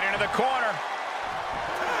 right into the corner.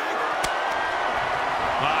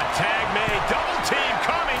 Tag made, double team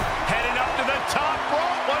coming, heading up to the top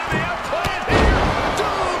rope. What do they have planned here?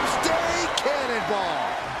 Doomsday Cannonball.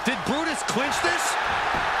 Did Brutus clinch this?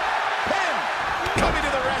 Pin. Coming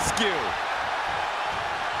to the rescue.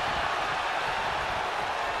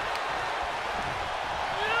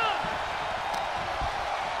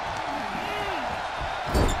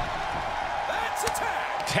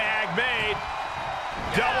 Tag made.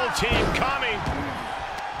 Double team coming.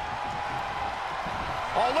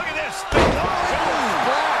 Oh, look at this.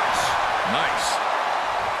 Splash. Nice.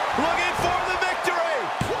 Looking for the victory.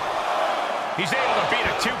 He's able to beat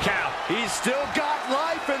a 2 count. He's still got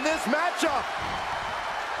life in this matchup.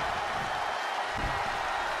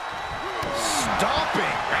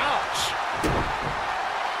 Stomping. Ouch.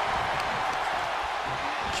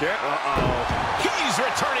 Uh-oh. He's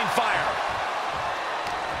returning fire.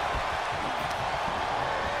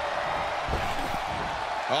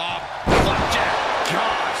 Oh, flapjack.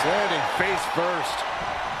 Gosh, landing face first.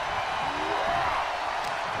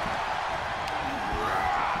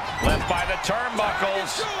 Left by the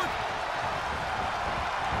turnbuckles.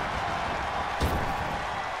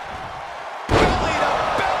 Belly to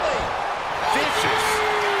belly. Vicious.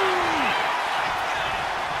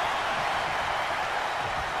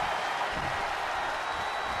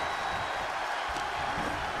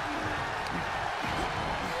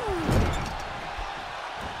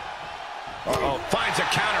 Uh-oh, finds a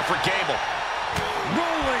counter for Gable.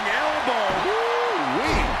 Rolling elbow.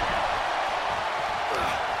 Woo-wee.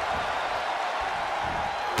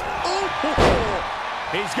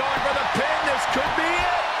 He's going for the pin. This could be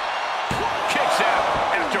it. Kicks out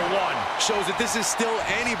after one. Shows that this is still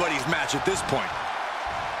anybody's match at this point.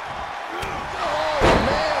 Oh,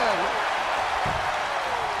 man.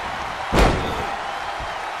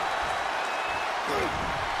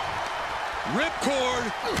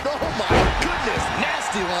 Ripcord. Oh, my goodness.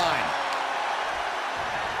 Nasty line.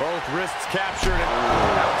 Both wrists captured.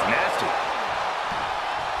 That was nasty.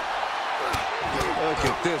 Look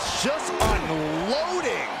at this. Just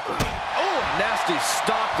unloading. Oh, nasty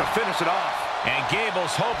stop to finish it off. And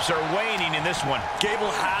Gable's hopes are waning in this one.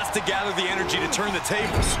 Gable has to gather the energy to turn the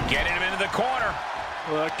tables. Getting him into the corner.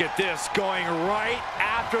 Look at this, going right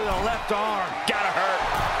after the left arm. Gotta hurt.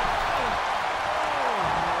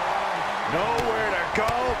 Nowhere to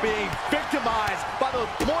go, being victimized by those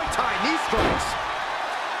Muay Thai knee strikes.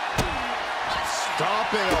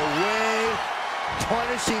 Stomping away,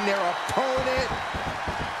 punishing their opponent.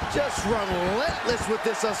 Just relentless with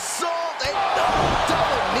this assault. And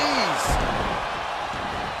double knees.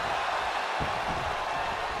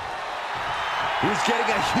 He's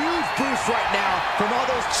getting a huge boost right now from all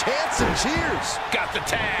those chants and cheers. Got the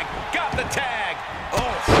tag. Got the tag.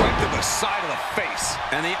 Oh, right to the side of the face.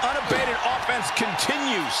 And the unabated offense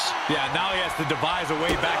continues. Yeah, now he has to devise a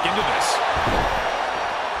way back into this.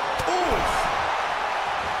 Ooh.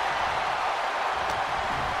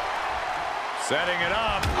 Setting it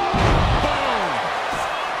up. Boom!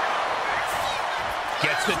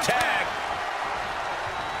 Gets the tag.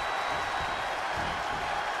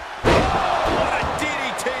 Oh, what a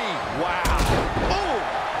DDT. Wow. Ooh,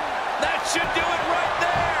 that should do it right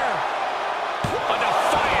there. A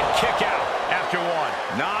defiant kick out after one.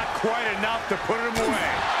 Not quite enough to put him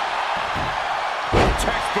away.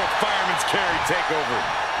 Textbook fireman's carry takeover.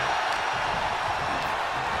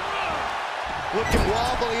 Looking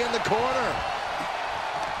wobbly in the corner.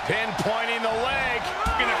 Pinpointing the leg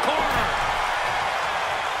in the corner.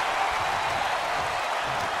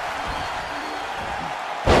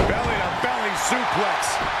 Belly-to-belly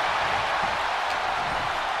suplex.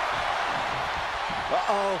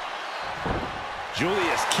 Uh-oh.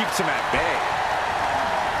 Julius keeps him at bay.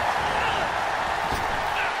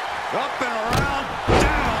 Up and around.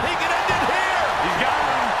 Down. He can end it here. He's got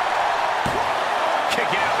him.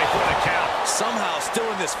 Kicking out before the count. Somehow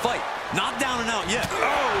still in this fight. Not down and out yet. Oh!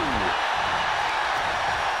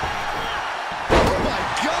 Oh my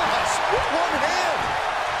gosh! With one hand!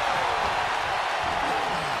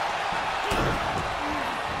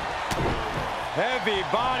 Heavy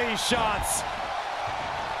body shots.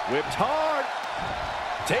 Whipped hard.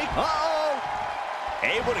 Uh-oh!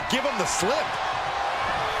 Able to give him the slip.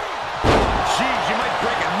 Jeez, you might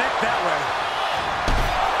break a neck that way.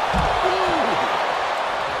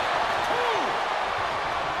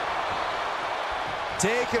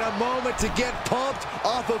 Taking a moment to get pumped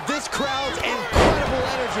off of this crowd's incredible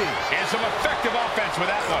energy. And some effective offense with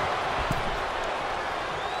that one.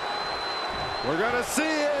 We're gonna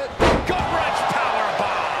see it. Gut-wrench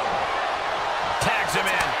powerbomb. Tags him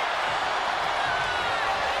in.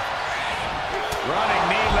 Running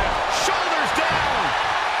knee lift. Shoulders down.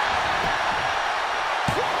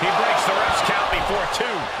 He breaks the ref's count before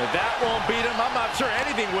two. If that won't beat him, I'm not sure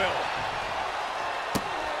anything will.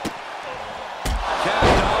 Capped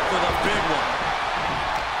off with a big one.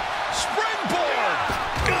 Springboard.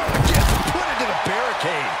 Gets put into the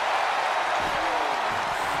barricade.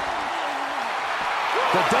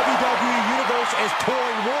 The WWE Universe is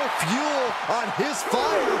pouring more fuel on his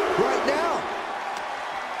fire right now.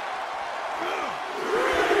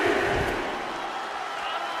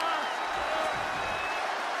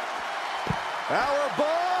 Power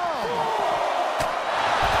bomb!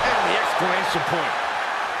 And the exclamation point.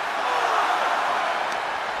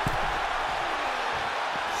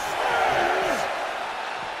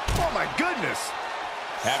 Oh my goodness!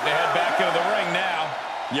 Have to head back into the ring now.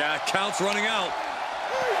 Yeah, count's running out.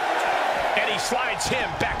 And he slides him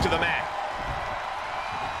back to the mat.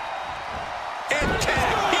 And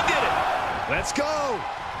tag. He did it. Let's go!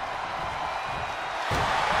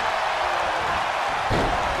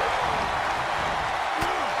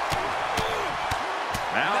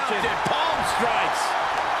 Mounted palm strikes.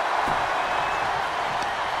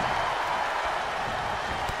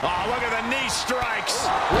 Oh, look at the knee strikes.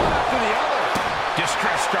 One after the other.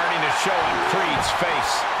 Distress starting to show on Creed's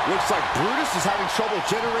face. Looks like Brutus is having trouble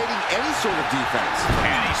generating any sort of defense.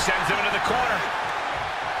 And he sends him into the corner.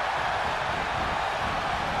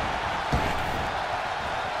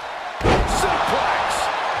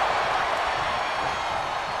 Suplex.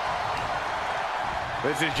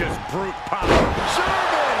 This is just brute power.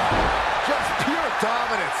 German! Just pure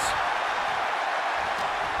dominance.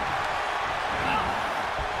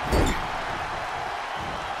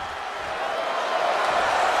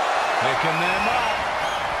 Picking them up.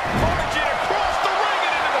 Marching across the ring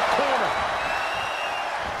and into the corner.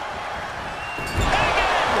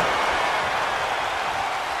 Again.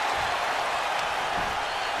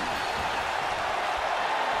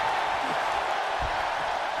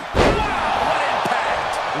 Wow, what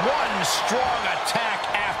impact. One strong attack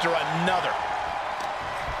after another.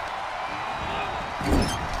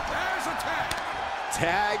 There's a tag.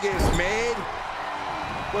 Tag is made.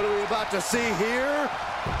 What are we about to see here?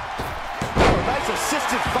 Nice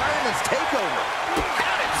assisted fireman's takeover.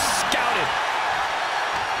 Got it scouted.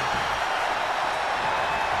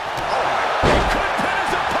 He could pin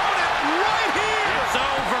his opponent right here. It's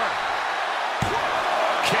over.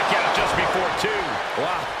 Kick out just before two.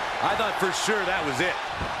 Wow, I thought for sure that was it.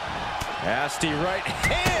 Nasty right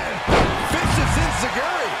hand. Vicious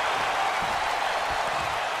enziguri.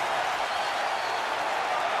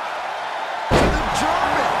 To the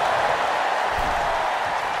German.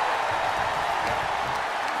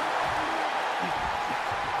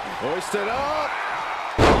 Hoisted up.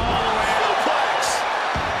 All the way suplex.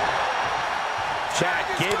 Chad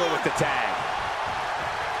Gable with the tag.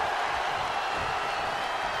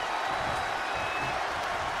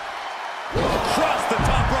 Across the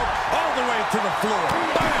top rope, all the way to the floor.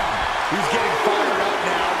 Bam! He's getting fired up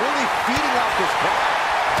now, really feeding off the his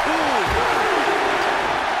back. Ooh.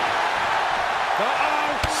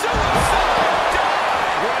 Suicide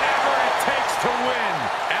dive! Whatever it takes to win.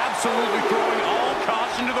 Absolutely throwing all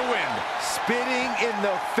caution to the wind. Spitting in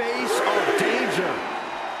the face of danger.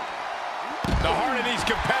 The heart of these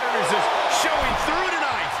competitors is showing through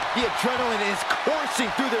tonight. The adrenaline is coursing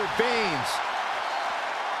through their veins.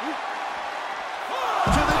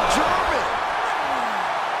 To the German.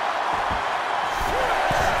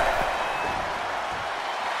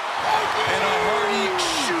 And a hearty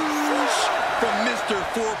shoosh from Mr.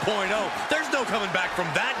 4.0. There's no coming back from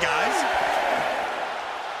that, guys.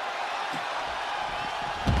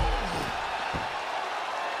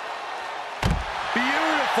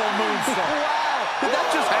 Beautiful moonsault. Wow, did that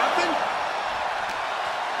just happen?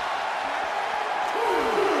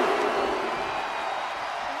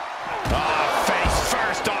 Face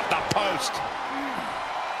first off the post.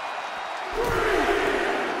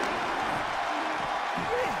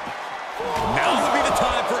 Now would be the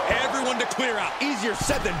time for everyone to clear out. Easier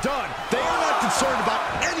said than done. They are not concerned about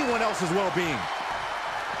anyone else's well-being.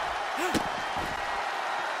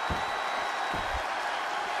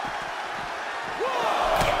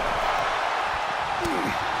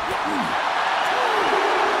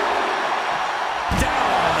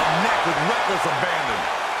 Down on the neck with reckless abandon.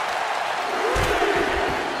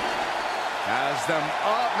 Has them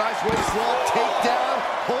up. Nice waist lock. Takedown.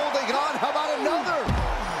 Holding on. How about another?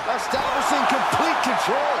 Establishing complete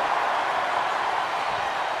control.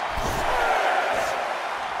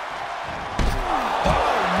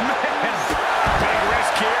 Oh, man. Big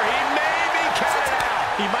risk here. He may be counted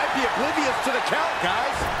out. He might be oblivious to the count,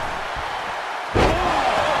 guys.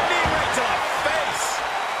 Knee right to the face.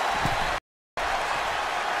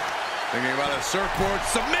 Thinking about a surfboard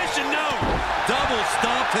submission, no! Double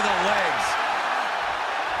stomp to the legs.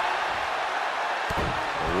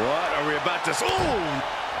 What are we about to see? Ooh!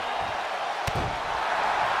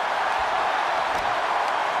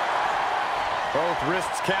 Both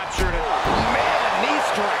wrists captured. Man, knee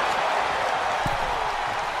strike.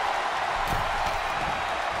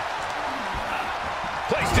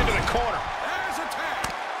 Placed into the corner.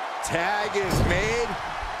 Tag is made.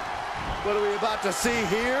 What are we about to see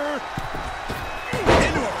here?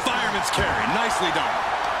 Into a fireman's carry. Nicely done.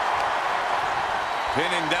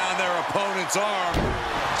 Pinning down their opponent's arm.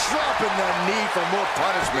 Dropping the knee for more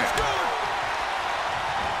punishment.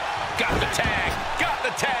 Got the tag. Got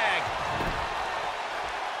the tag.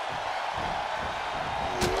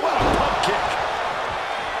 What a pump kick.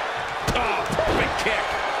 Oh, perfect kick.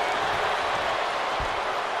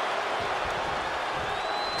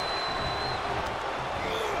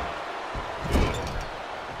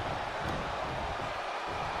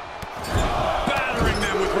 Battering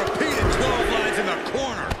them with repeated clotheslines in the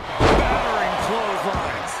corner. Battering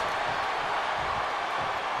clotheslines.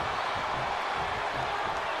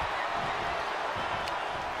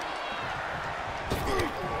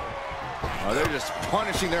 Oh, they're just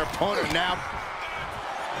punishing their opponent now.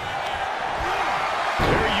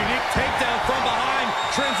 Very unique takedown from behind.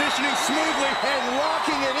 Transitioning smoothly. And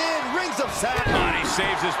locking it in. Rings of sack. Oh, he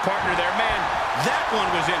saves his partner there. Man, that one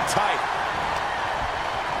was in tight.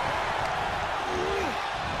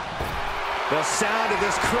 The sound of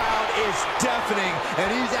this crowd is deafening,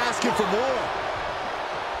 and he's asking for more.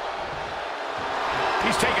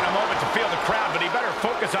 He's taking a moment to feel the crowd, but he better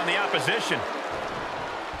focus on the opposition.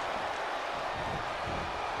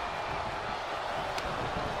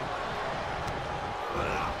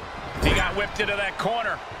 He got whipped into that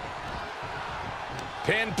corner.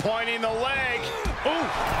 Pinpointing the leg. Ooh.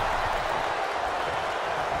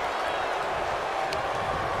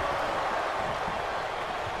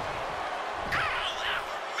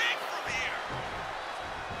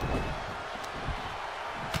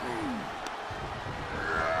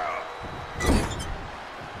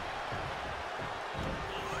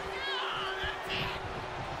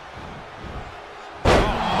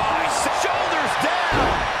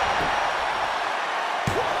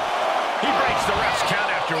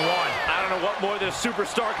 What more this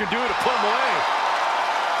superstar can do to put him away.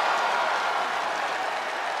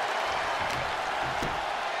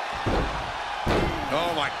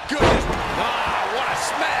 Oh, my goodness. Ah, what a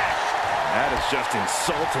smash. That is just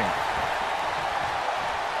insulting.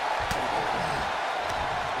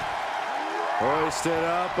 Hoisted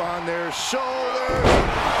up on their shoulders.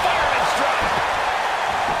 Fireman's drop.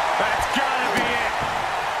 That's gotta be it.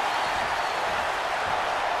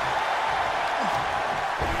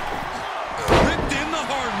 Ripped in the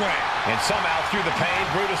hard way. And somehow through the pain,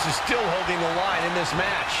 Brutus is still holding the line in this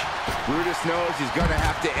match. Brutus knows he's going to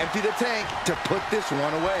have to empty the tank to put this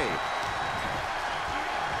one away.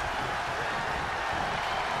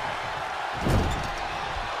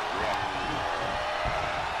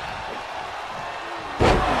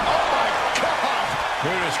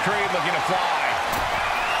 the screen looking to fly.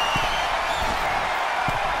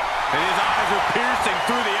 And his eyes are piercing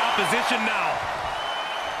through the opposition now.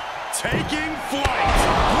 Taking flight.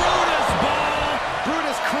 Brutus ball.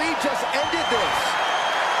 Brutus Creed just ended this.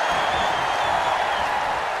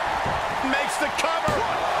 Makes the cover.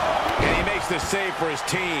 And he makes the save for his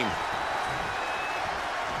team.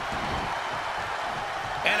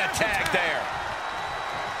 And a tag there.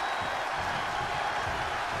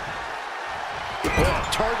 Oh,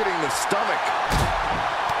 targeting the stomach.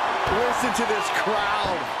 Listen to this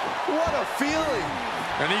crowd. What a feeling.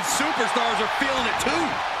 And these superstars are feeling it too.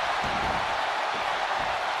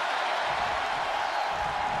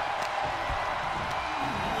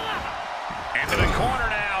 Into the corner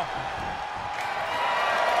now.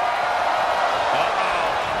 Uh-oh.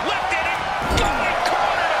 Lifted it. Going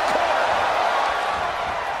corner to corner.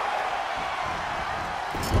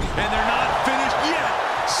 And they're not finished yet.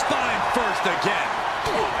 Spine first again.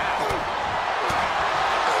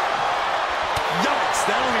 Yikes,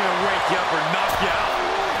 that don't even wake you up or knock you out.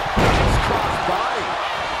 Just cross body.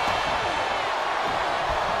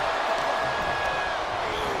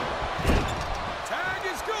 Tag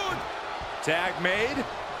is good. Tag made.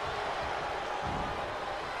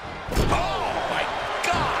 Oh, my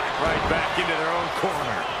God. Right back into their own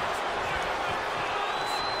corner.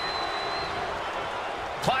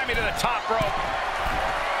 Climbing to the top rope.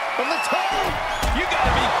 From the top. You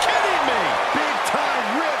gotta be kidding me. Big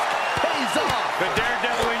time risk pays off. The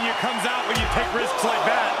daredevil in you comes out when you take risks like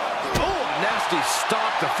that. Oh, nasty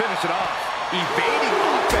stop to finish it off. Evading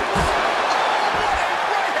offense.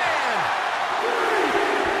 Right hand.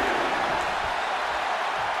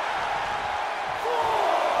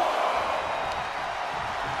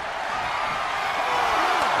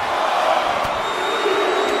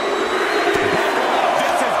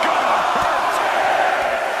 This is gonna hurt.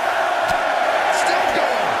 Still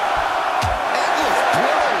going. Endless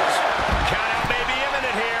blows. Count out may be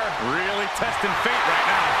imminent here. Really testing fate right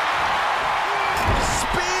now.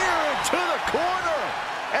 Spear into the corner.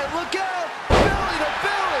 And look out. Belly to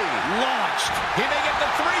belly. Launched. He may get the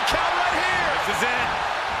 3 count right here. This is it.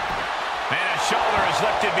 And a shoulder is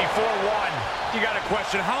lifted before one. You got to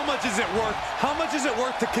question, how much is it worth? How much is it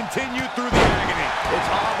worth to continue through the agony? It's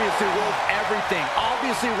obviously worth everything.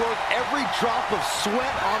 Obviously worth every drop of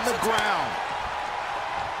sweat on the ground.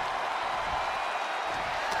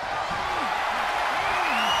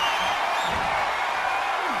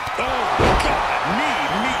 Oh, God. Knee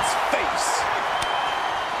meets face.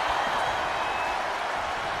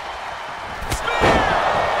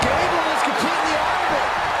 Gable is completely out of it.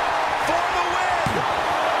 For the win.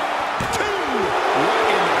 2. Right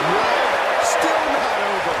in the rug. Still not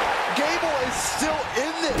over. Gable is still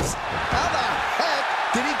in this. How the heck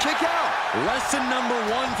did he kick out? Lesson number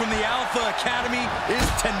 1 from the Alpha Academy is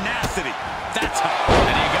tenacity. That's how.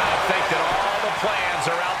 And you got to think that all the plans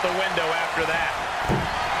are out the window after that.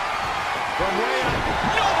 From way up.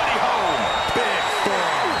 Nobody home. Big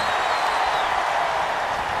forearm.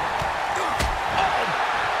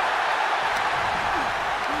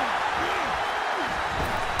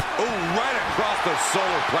 Oh, right across the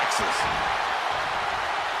solar plexus.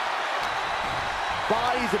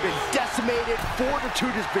 Bodies have been decimated,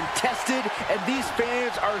 fortitude has been tested, and these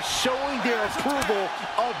fans are showing their approval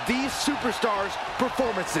of these superstars'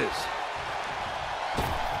 performances.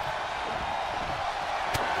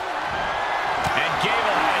 And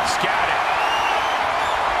Gable had it scouted.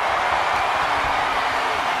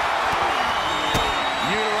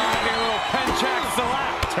 Utilizing a little pen-check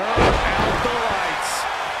select. Turn out the lights.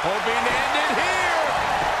 Hoping to end it here.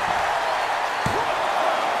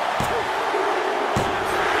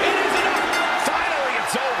 It is enough. Finally,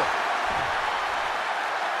 it's over.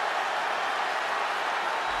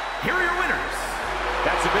 Here are your winners.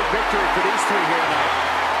 That's a big victory for these 3 here tonight.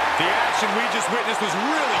 The action we just witnessed was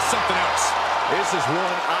really something else. This is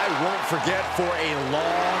one I won't forget for a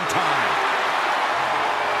long time.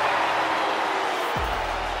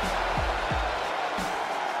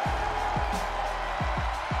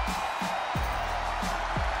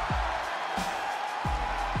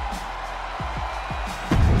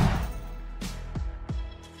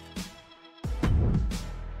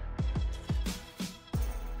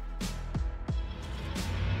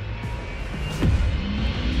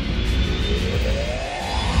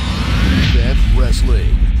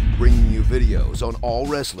 Wrestling, bringing you videos on all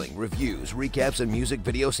wrestling, reviews, recaps, and music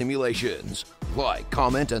video simulations. Like,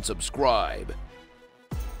 comment, and subscribe.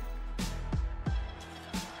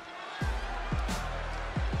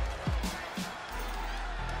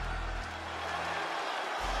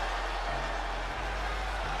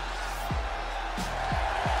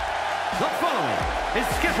 The following is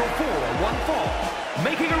scheduled scheduled for one fall,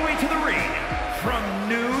 making her way to the ring from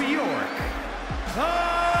New York, the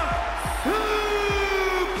Superstar!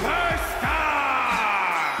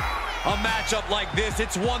 A matchup like this,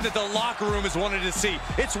 it's one that the locker room has wanted to see.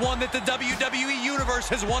 It's one that the WWE Universe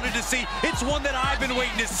has wanted to see. It's one that I've been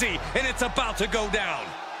waiting to see, and it's about to go down.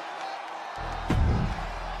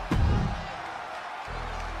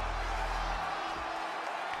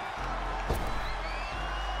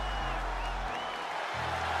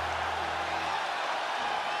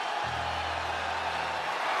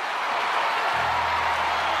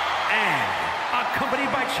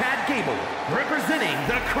 Accompanied by Chad Gable, representing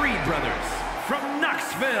the Creed brothers, from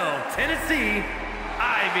Knoxville, Tennessee,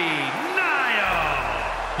 Ivy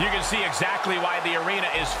Nile. You can see exactly why the arena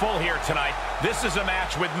is full here tonight. This is a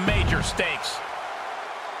match with major stakes.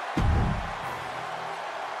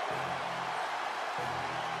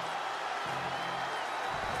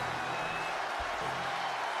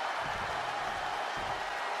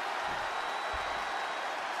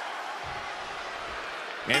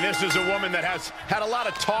 And this is a woman that has had a lot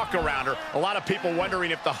of talk around her. A lot of people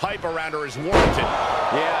wondering if the hype around her is warranted.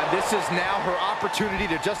 Yeah, this is now her opportunity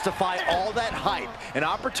to justify all that hype. An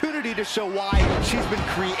opportunity to show why she's been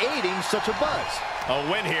creating such a buzz. A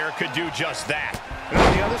win here could do just that. And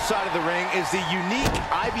on the other side of the ring is the unique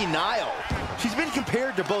Ivy Nile. She's been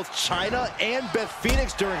compared to both Chyna and Beth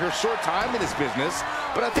Phoenix during her short time in this business,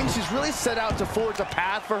 but I think she's really set out to forge a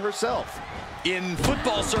path for herself. In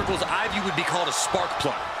football circles, Ivy would be called a spark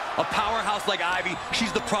plug. A powerhouse like Ivy,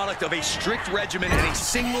 she's the product of a strict regimen and a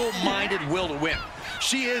single-minded will to win.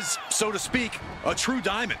 She is, so to speak, a true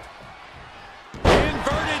diamond.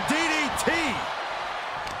 Inverted DDT.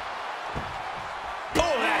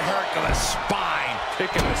 Oh, that hurt to the spine.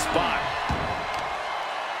 Picking the spot.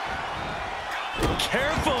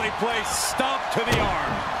 Carefully placed stomp to the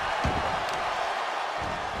arm.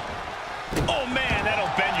 Oh, man,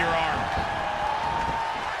 that'll bend your arm.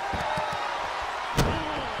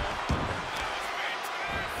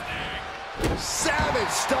 Savage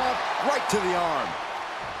stomp right to the arm.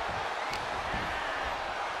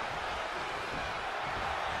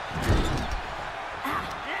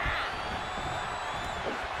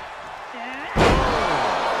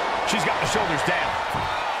 She's got the shoulders down.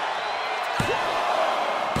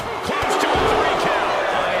 Close to a 3 count.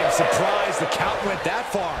 I am surprised the count went that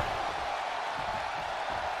far.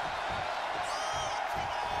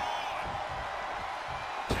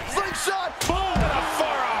 Slingshot. Boom to the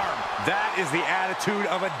forearm. That is the attitude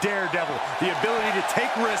of a daredevil. The ability to take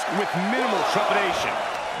risk with minimal trepidation.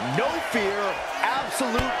 No fear,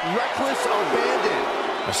 absolute reckless abandon.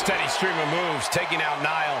 A steady stream of moves taking out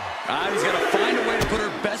Nile. Ivy's got to find a way to put her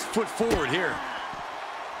best foot forward here.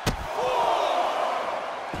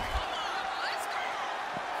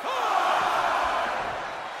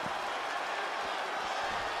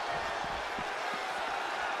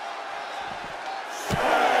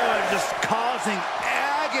 Just causing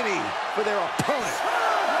agony for their opponent.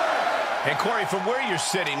 And Corey, from where you're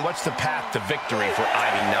sitting, what's the path to victory for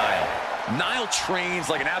Ivy Nile? Nile trains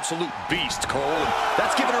like an absolute beast, Cole. And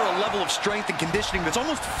that's given her a level of strength and conditioning that's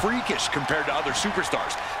almost freakish compared to other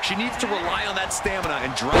superstars. She needs to rely on that stamina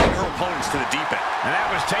and drag her opponents to the deep end. And that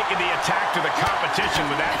was taking the attack to the competition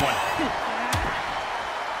with that one.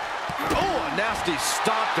 Oh, a nasty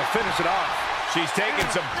stop to finish it off. She's taking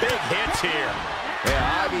some big hits here.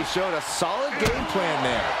 Yeah, Ivy showed a solid game plan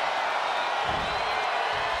there.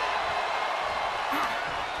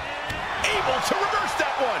 Able to reverse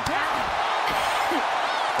that one.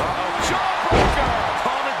 Jawbreaker.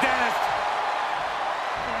 Call the dentist.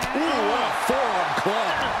 Ooh, what a forearm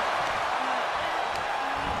club.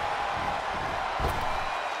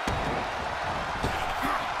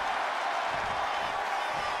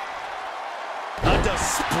 A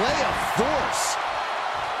display of force.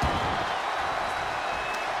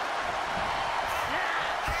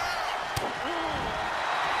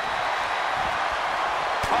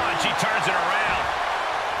 Oh, and she turns it around.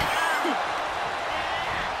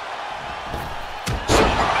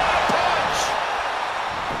 Superman punch.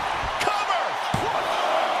 Cover. 1,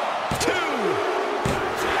 2.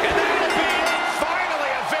 And that'll be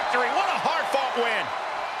finally a victory. What a hard-fought win.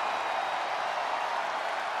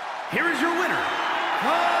 Here is your winner,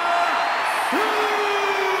 the Superstar!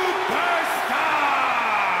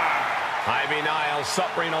 Ivy Nile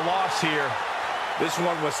suffering a loss here. This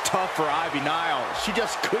one was tough for Ivy Nile. She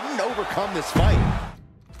just couldn't overcome this fight.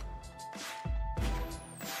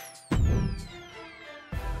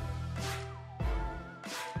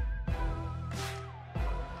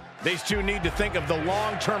 These two need to think of the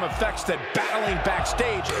long-term effects that battling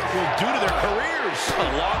backstage will do to their careers.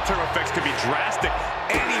 Long-term effects can be drastic.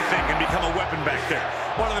 Anything can become a weapon back there.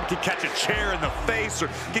 One of them can catch a chair in the face or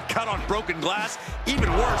get cut on broken glass.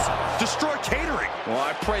 Even worse, destroy catering. Well,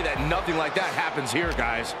 I pray that nothing like that happens here,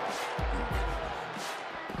 guys.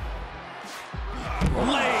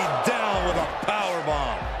 Laid down with a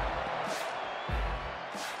powerbomb.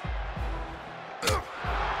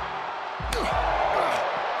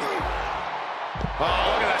 Oh,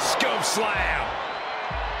 look at that scope slam.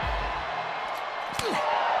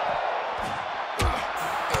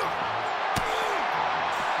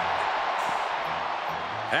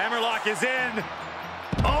 Hammerlock is in.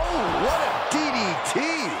 Oh, what a DDT.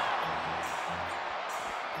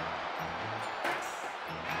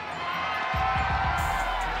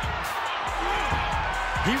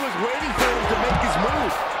 He was waiting for him to make his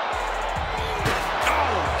move.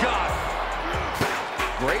 Oh, God.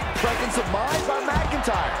 Great presence of mind by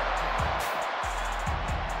McIntyre.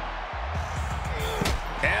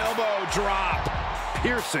 Elbow drop.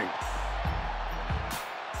 Piercing.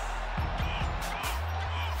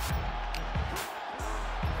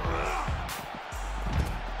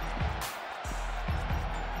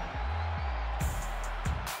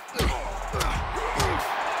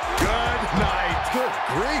 Good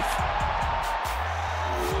grief.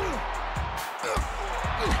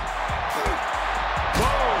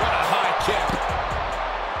 Whoa, what a high kick.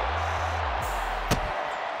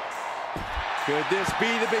 Could this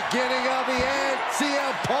be the beginning of the end?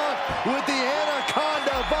 CM Punk with the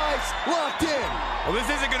Anaconda Vice locked in. Well,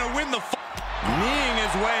 this isn't going to win the kneeing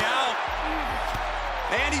his way out.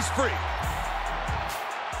 And he's free.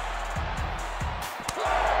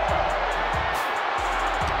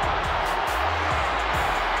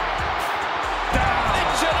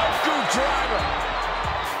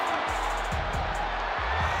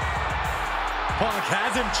 Punk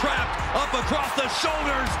has him trapped up across the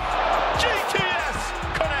shoulders. GTS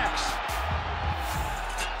connects.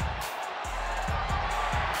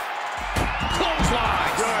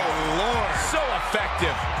 Clothesline. Good Lord. So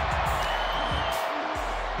effective.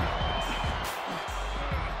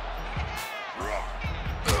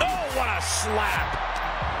 Oh, what a slap.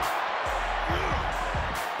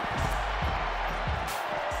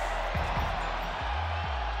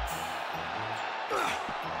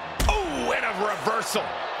 Reversal.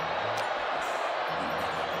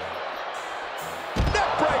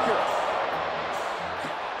 Neckbreaker.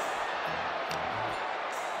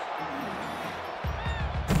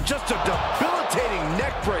 Just a debilitating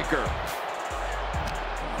neckbreaker.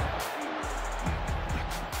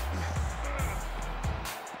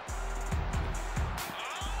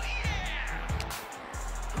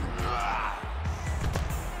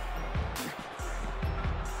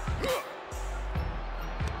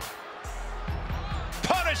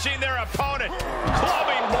 Punishing their opponent.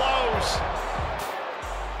 Clubbing blows.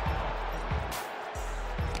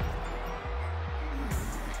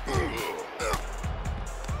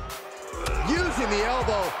 Using the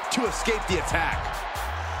elbow to escape the attack.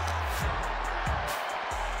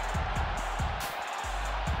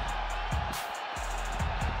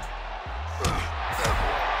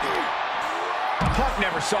 Punk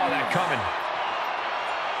never saw that coming.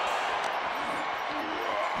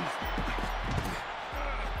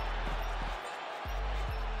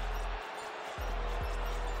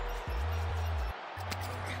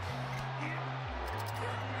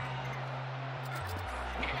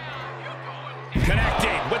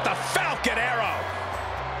 Connecting with the Falcon Arrow.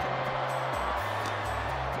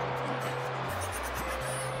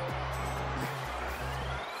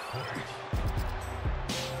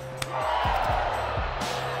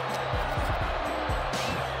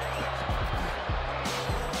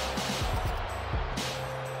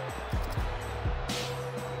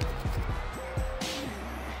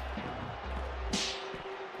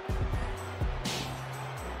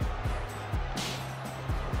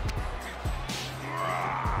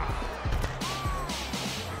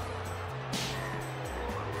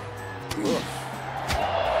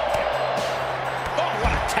 Oh,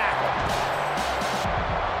 what a tackle.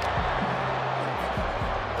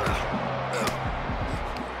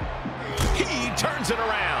 He turns it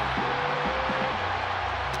around.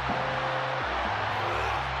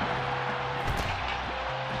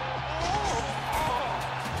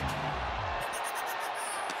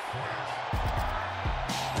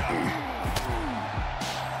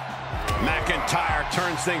 McIntyre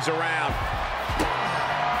turns things around.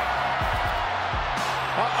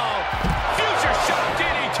 Uh-oh. Future shot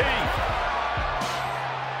DDT.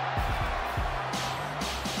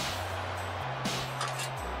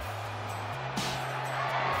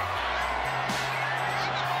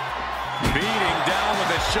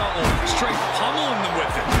 shovel, straight pummeling them with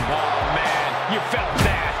it. Oh, man, you felt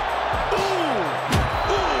that. Ooh!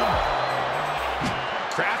 Ooh!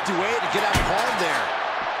 Crafty way to get out harm there.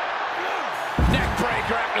 Neck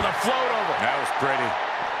breaker after the float over. That was pretty.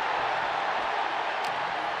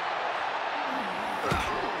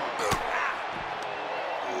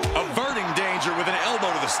 Averting danger with an elbow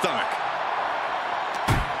to the stomach.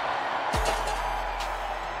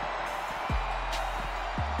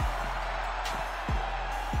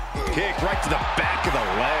 Kick right to the back of the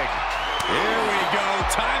leg. Here we go.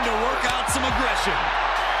 Time to work out some aggression.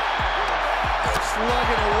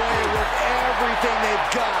 Slugging away with everything they've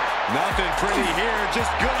got. Nothing pretty here. Just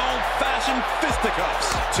good old-fashioned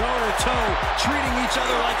fisticuffs. Toe-to-toe, treating each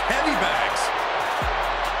other like heavy bags.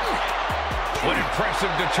 What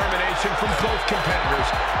impressive determination from both competitors,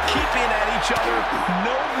 keeping at each other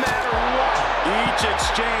no matter what. Each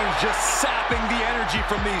exchange just sapping the energy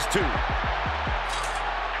from these two.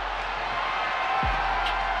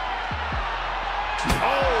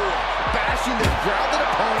 Oh, bashing the grounded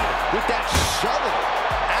opponent with that shovel.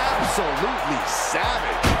 Absolutely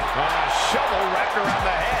savage. Shovel wrapped around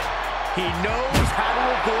the head. He knows how to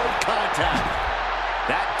avoid contact.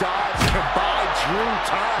 That dodge can buy Drew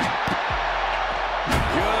time.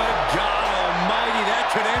 Good God almighty, that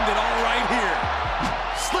could end it all right here.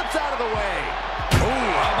 Slips out of the way. Ooh,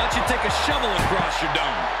 how about you take a shovel across your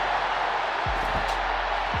dome?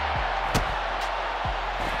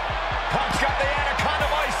 Punk's got the anaconda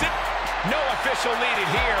vice. No official needed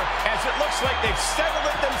here, as it looks like they've settled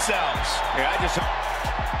it themselves. Yeah, I just...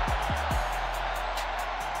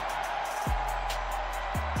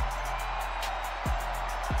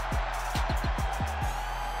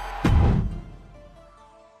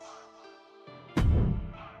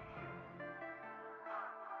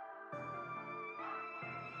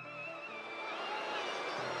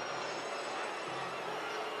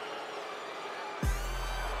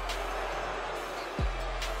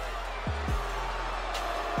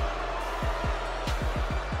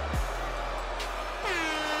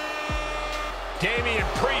 Damian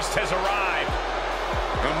Priest has arrived.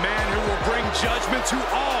 A man who will bring judgment to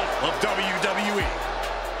all of WWE.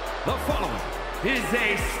 The following is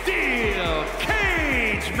a steel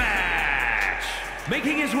cage match.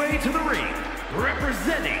 Making his way to the ring,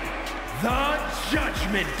 representing the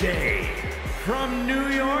Judgment Day. From New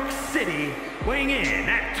York City, weighing in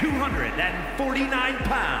at 249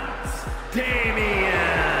 pounds,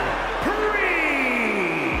 Damian Priest.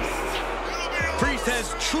 Priest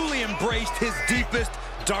has truly embraced his deepest,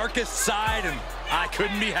 darkest side, and I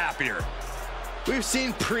couldn't be happier. We've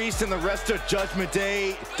seen Priest and the rest of Judgment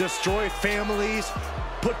Day destroy families,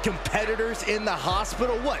 put competitors in the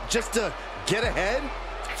hospital. What, just to get ahead?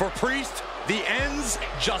 For Priest, the ends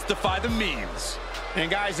justify the means. And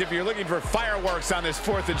guys, if you're looking for fireworks on this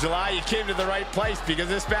 4th of July, you came to the right place, because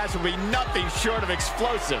this match will be nothing short of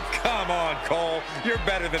explosive. Come on, Cole. You're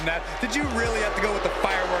better than that. Did you really have to go with the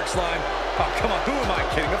fireworks line? Oh, come on. Who am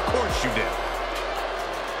I kidding? Of course you did.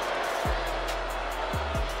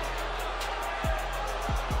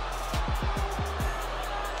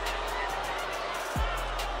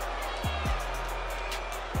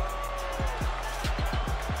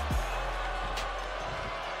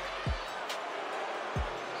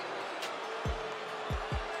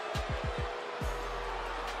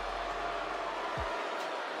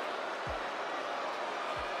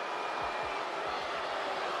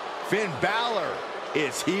 Finn Balor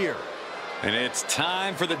is here. And it's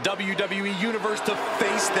time for the WWE Universe to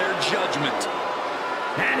face their judgment.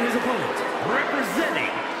 And his opponent, representing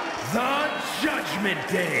the Judgment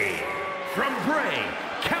Day. From Bray,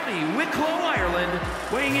 County Wicklow, Ireland,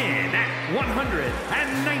 weighing in at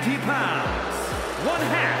 190 pounds. One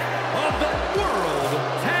half of the World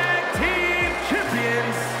Tag Team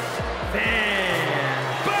Champions, Finn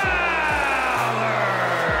Balor.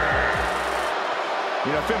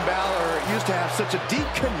 You know, Finn Balor used to have such a deep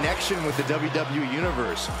connection with the WWE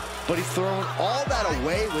Universe, but he's thrown all that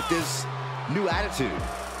away with this new attitude.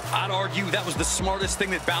 I'd argue that was the smartest thing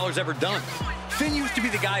that Balor's ever done. Finn used to be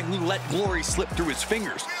the guy who let glory slip through his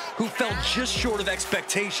fingers, who fell just short of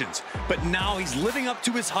expectations, but now he's living up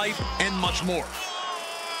to his hype and much more.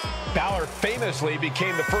 Balor famously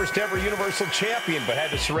became the first ever Universal Champion, but had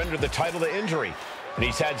to surrender the title to injury. And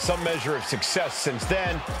he's had some measure of success since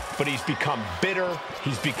then, but he's become bitter,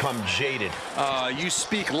 he's become jaded. You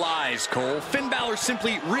speak lies, Cole. Finn Balor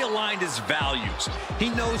simply realigned his values. He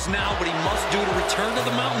knows now what he must do to return to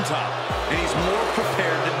the mountaintop, and he's more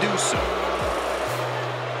prepared to do so.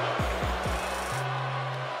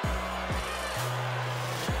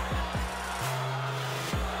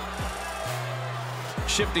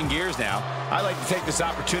 Shifting gears now, I'd like to take this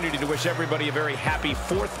opportunity to wish everybody a very happy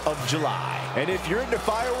 4th of July. And if you're into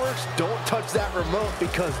fireworks, don't touch that remote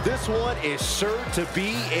because this one is sure to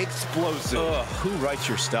be explosive. Ugh, who writes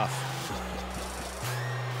your stuff?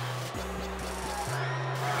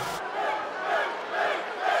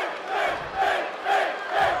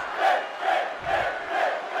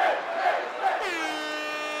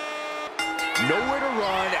 Nowhere to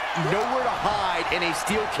run, nowhere to hide in a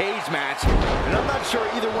steel cage match. And I'm not sure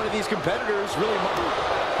either one of these competitors really...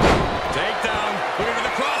 Takedown. Looking for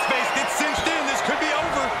the crossface. Gets cinched in. This could be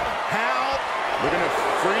over. How? Looking to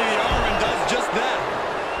free the arm and does just that.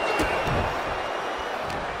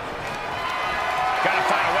 Gotta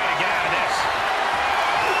find a way to get out of this.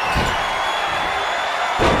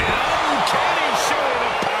 And Kenny showing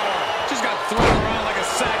the power. Just got thrown around like a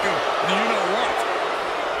sack of you-know-what.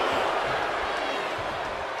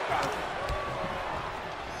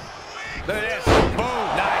 Look at this. Boom.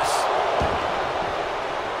 Nice.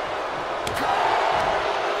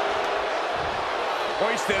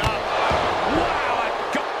 Hoisted up. Wow, a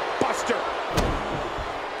gut buster.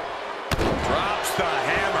 Drops the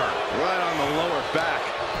hammer. Right on the lower back.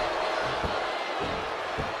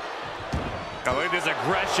 Oh, look at this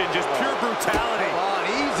aggression, just pure brutality. Come on,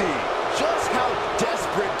 easy. Just how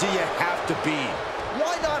desperate do you have to be?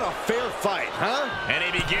 Why not a fair fight, huh? And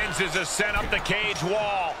he begins his ascent up the cage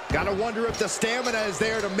wall. Gotta wonder if the stamina is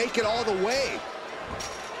there to make it all the way.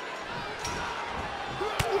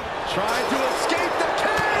 Trying to escape the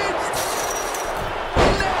cage!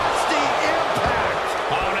 Nasty impact!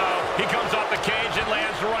 Oh no, he comes off the cage and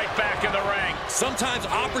lands right back in the ring. Sometimes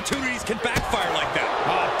opportunities can backfire like that.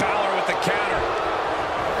 Oh, Balor with the counter.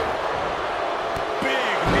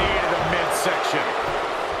 Big knee to the midsection.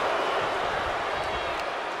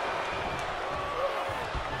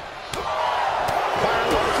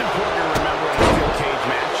 What's important to remember in a steel cage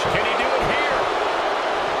match? Can he do it here?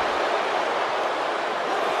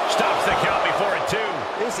 Stops the count before it, too.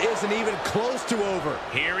 This isn't even close to over.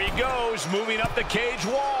 Here he goes, moving up the cage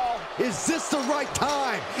wall. Is this the right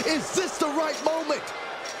time? Is this the right moment?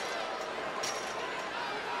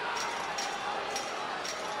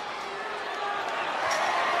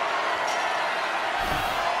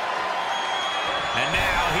 And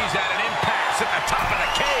now he's at an impasse at the top of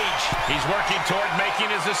the cage. He's working toward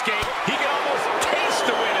making his escape. He can almost taste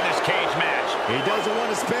the win in this cage match. He doesn't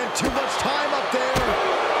want to spend too much time up there.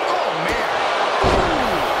 Oh, man.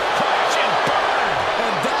 Crash and burn.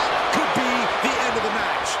 And that could be the end of the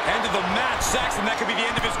match. End of the match, Saxton. That could be the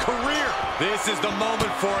end of his career. This is the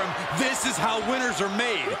moment for him. This is how winners are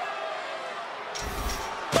made.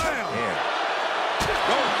 Bam!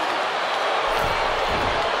 Oh.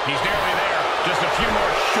 He's nearly there. Just a few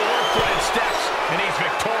more sure-footed steps, and he's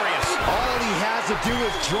victorious. All he has to do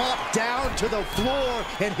is drop down to the floor,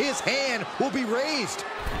 and his hand will be raised.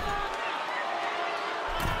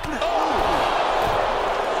 Oh!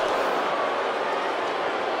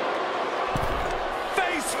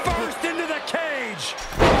 Face first into the cage.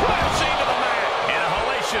 Crashing to the mat. And a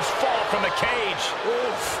hellacious fall from the cage.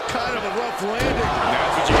 Oof, kind of a rough landing.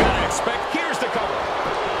 That's what you gotta expect. Here's the cover.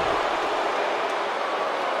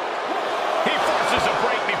 He forces a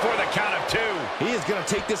break before the count of 2. He is going to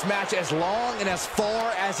take this match as long and as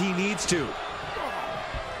far as he needs to.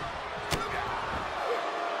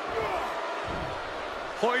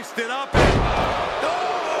 Hoisted up and...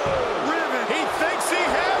 Oh! Riven. He thinks he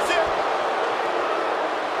has it.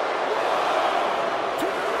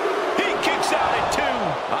 He kicks out at 2.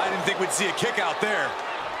 I didn't think we'd see a kick out there.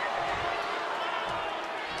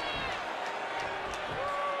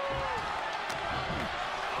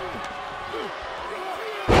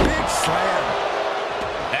 Big slam.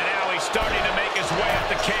 And now he's starting to make his way up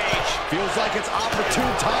the cage. Feels like it's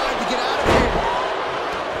opportune time to get out of here.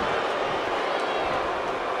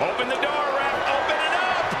 Open the door, ref. Open it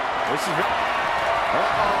up. This is...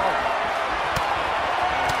 Uh-oh.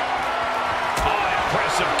 Oh,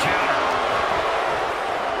 impressive counter.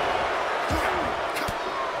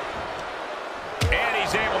 And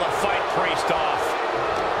he's able to fight Priest off.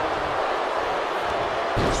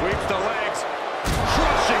 Sweeps the legs.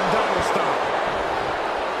 Crushing double stomp.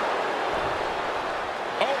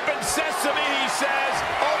 Open sesame, he says.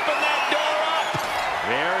 Open that door up.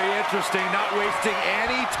 Very interesting, not wasting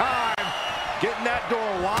any time. Getting that door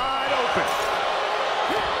wide open.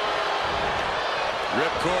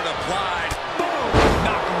 Ripcord applied. Boom.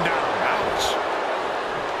 Knock him down. Ouch.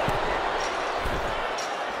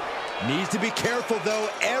 Needs to be careful, though.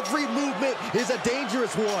 Every movement is a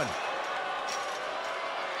dangerous one.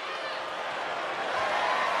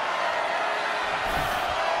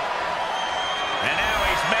 And now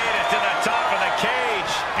he's made it to the top of the cage.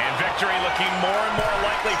 Looking more and more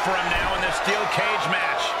likely for him now in this steel cage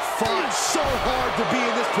match. Fought so hard to be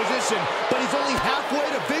in this position, but he's only halfway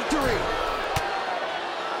to victory.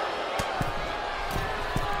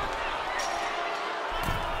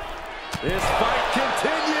 This fight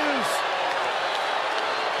continues.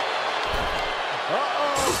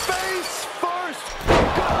 Face first.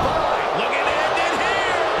 Goodbye. Looking to end it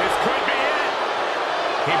here. This could be it.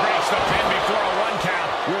 He breaks the pin before a 1 count.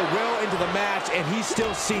 We're well into the match, and he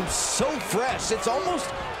still seems so fresh. It's almost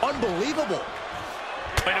unbelievable.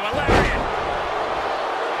 Into a lariat.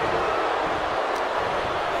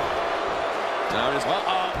 Now it is.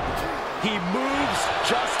 He moves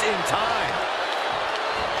just in time.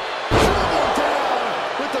 Down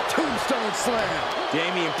with the tombstone slam.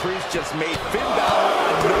 Damian Priest just made Finn Balor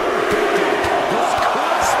another victim. This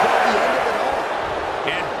could spell the end of it all.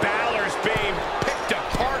 And Balor's being picked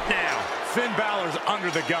apart now. Finn Balor's under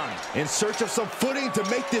the gun. In search of some footing to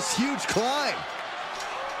make this huge climb.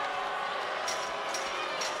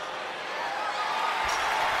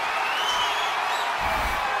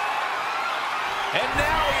 And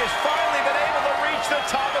now he has finally been able to reach the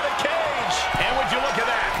top of the cage. And would you look at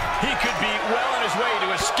that? He could be well on his way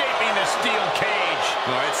to escaping the steel cage.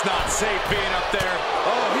 No, it's not safe being up there.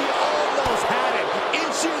 Oh, he almost had it.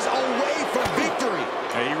 Inches away from victory.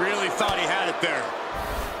 He really thought he had it there.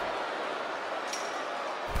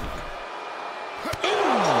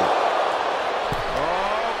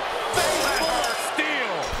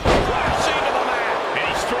 Steel. Crashing to the mat. And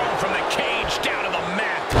he's thrown from the cage down to the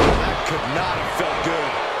mat. That could not have felt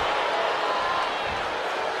good.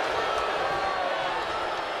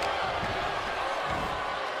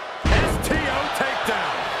 STO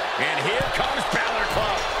takedown. And here comes Balor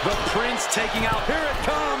Club. The Prince taking out. Here it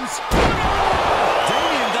comes.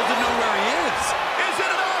 Damian doesn't know where he is. Is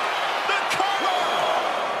it enough? The cover.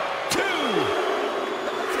 2.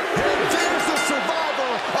 And there's the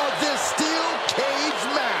survivor of this steel cage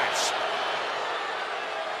match.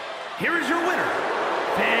 Here is your winner,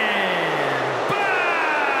 Finn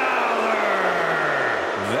Balor!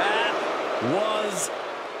 That was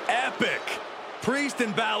epic. Priest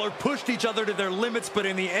and Balor pushed each other to their limits, but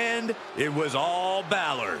in the end, it was all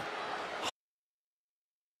Balor.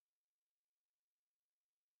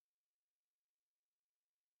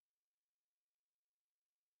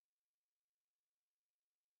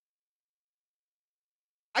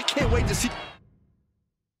 I can't wait to see.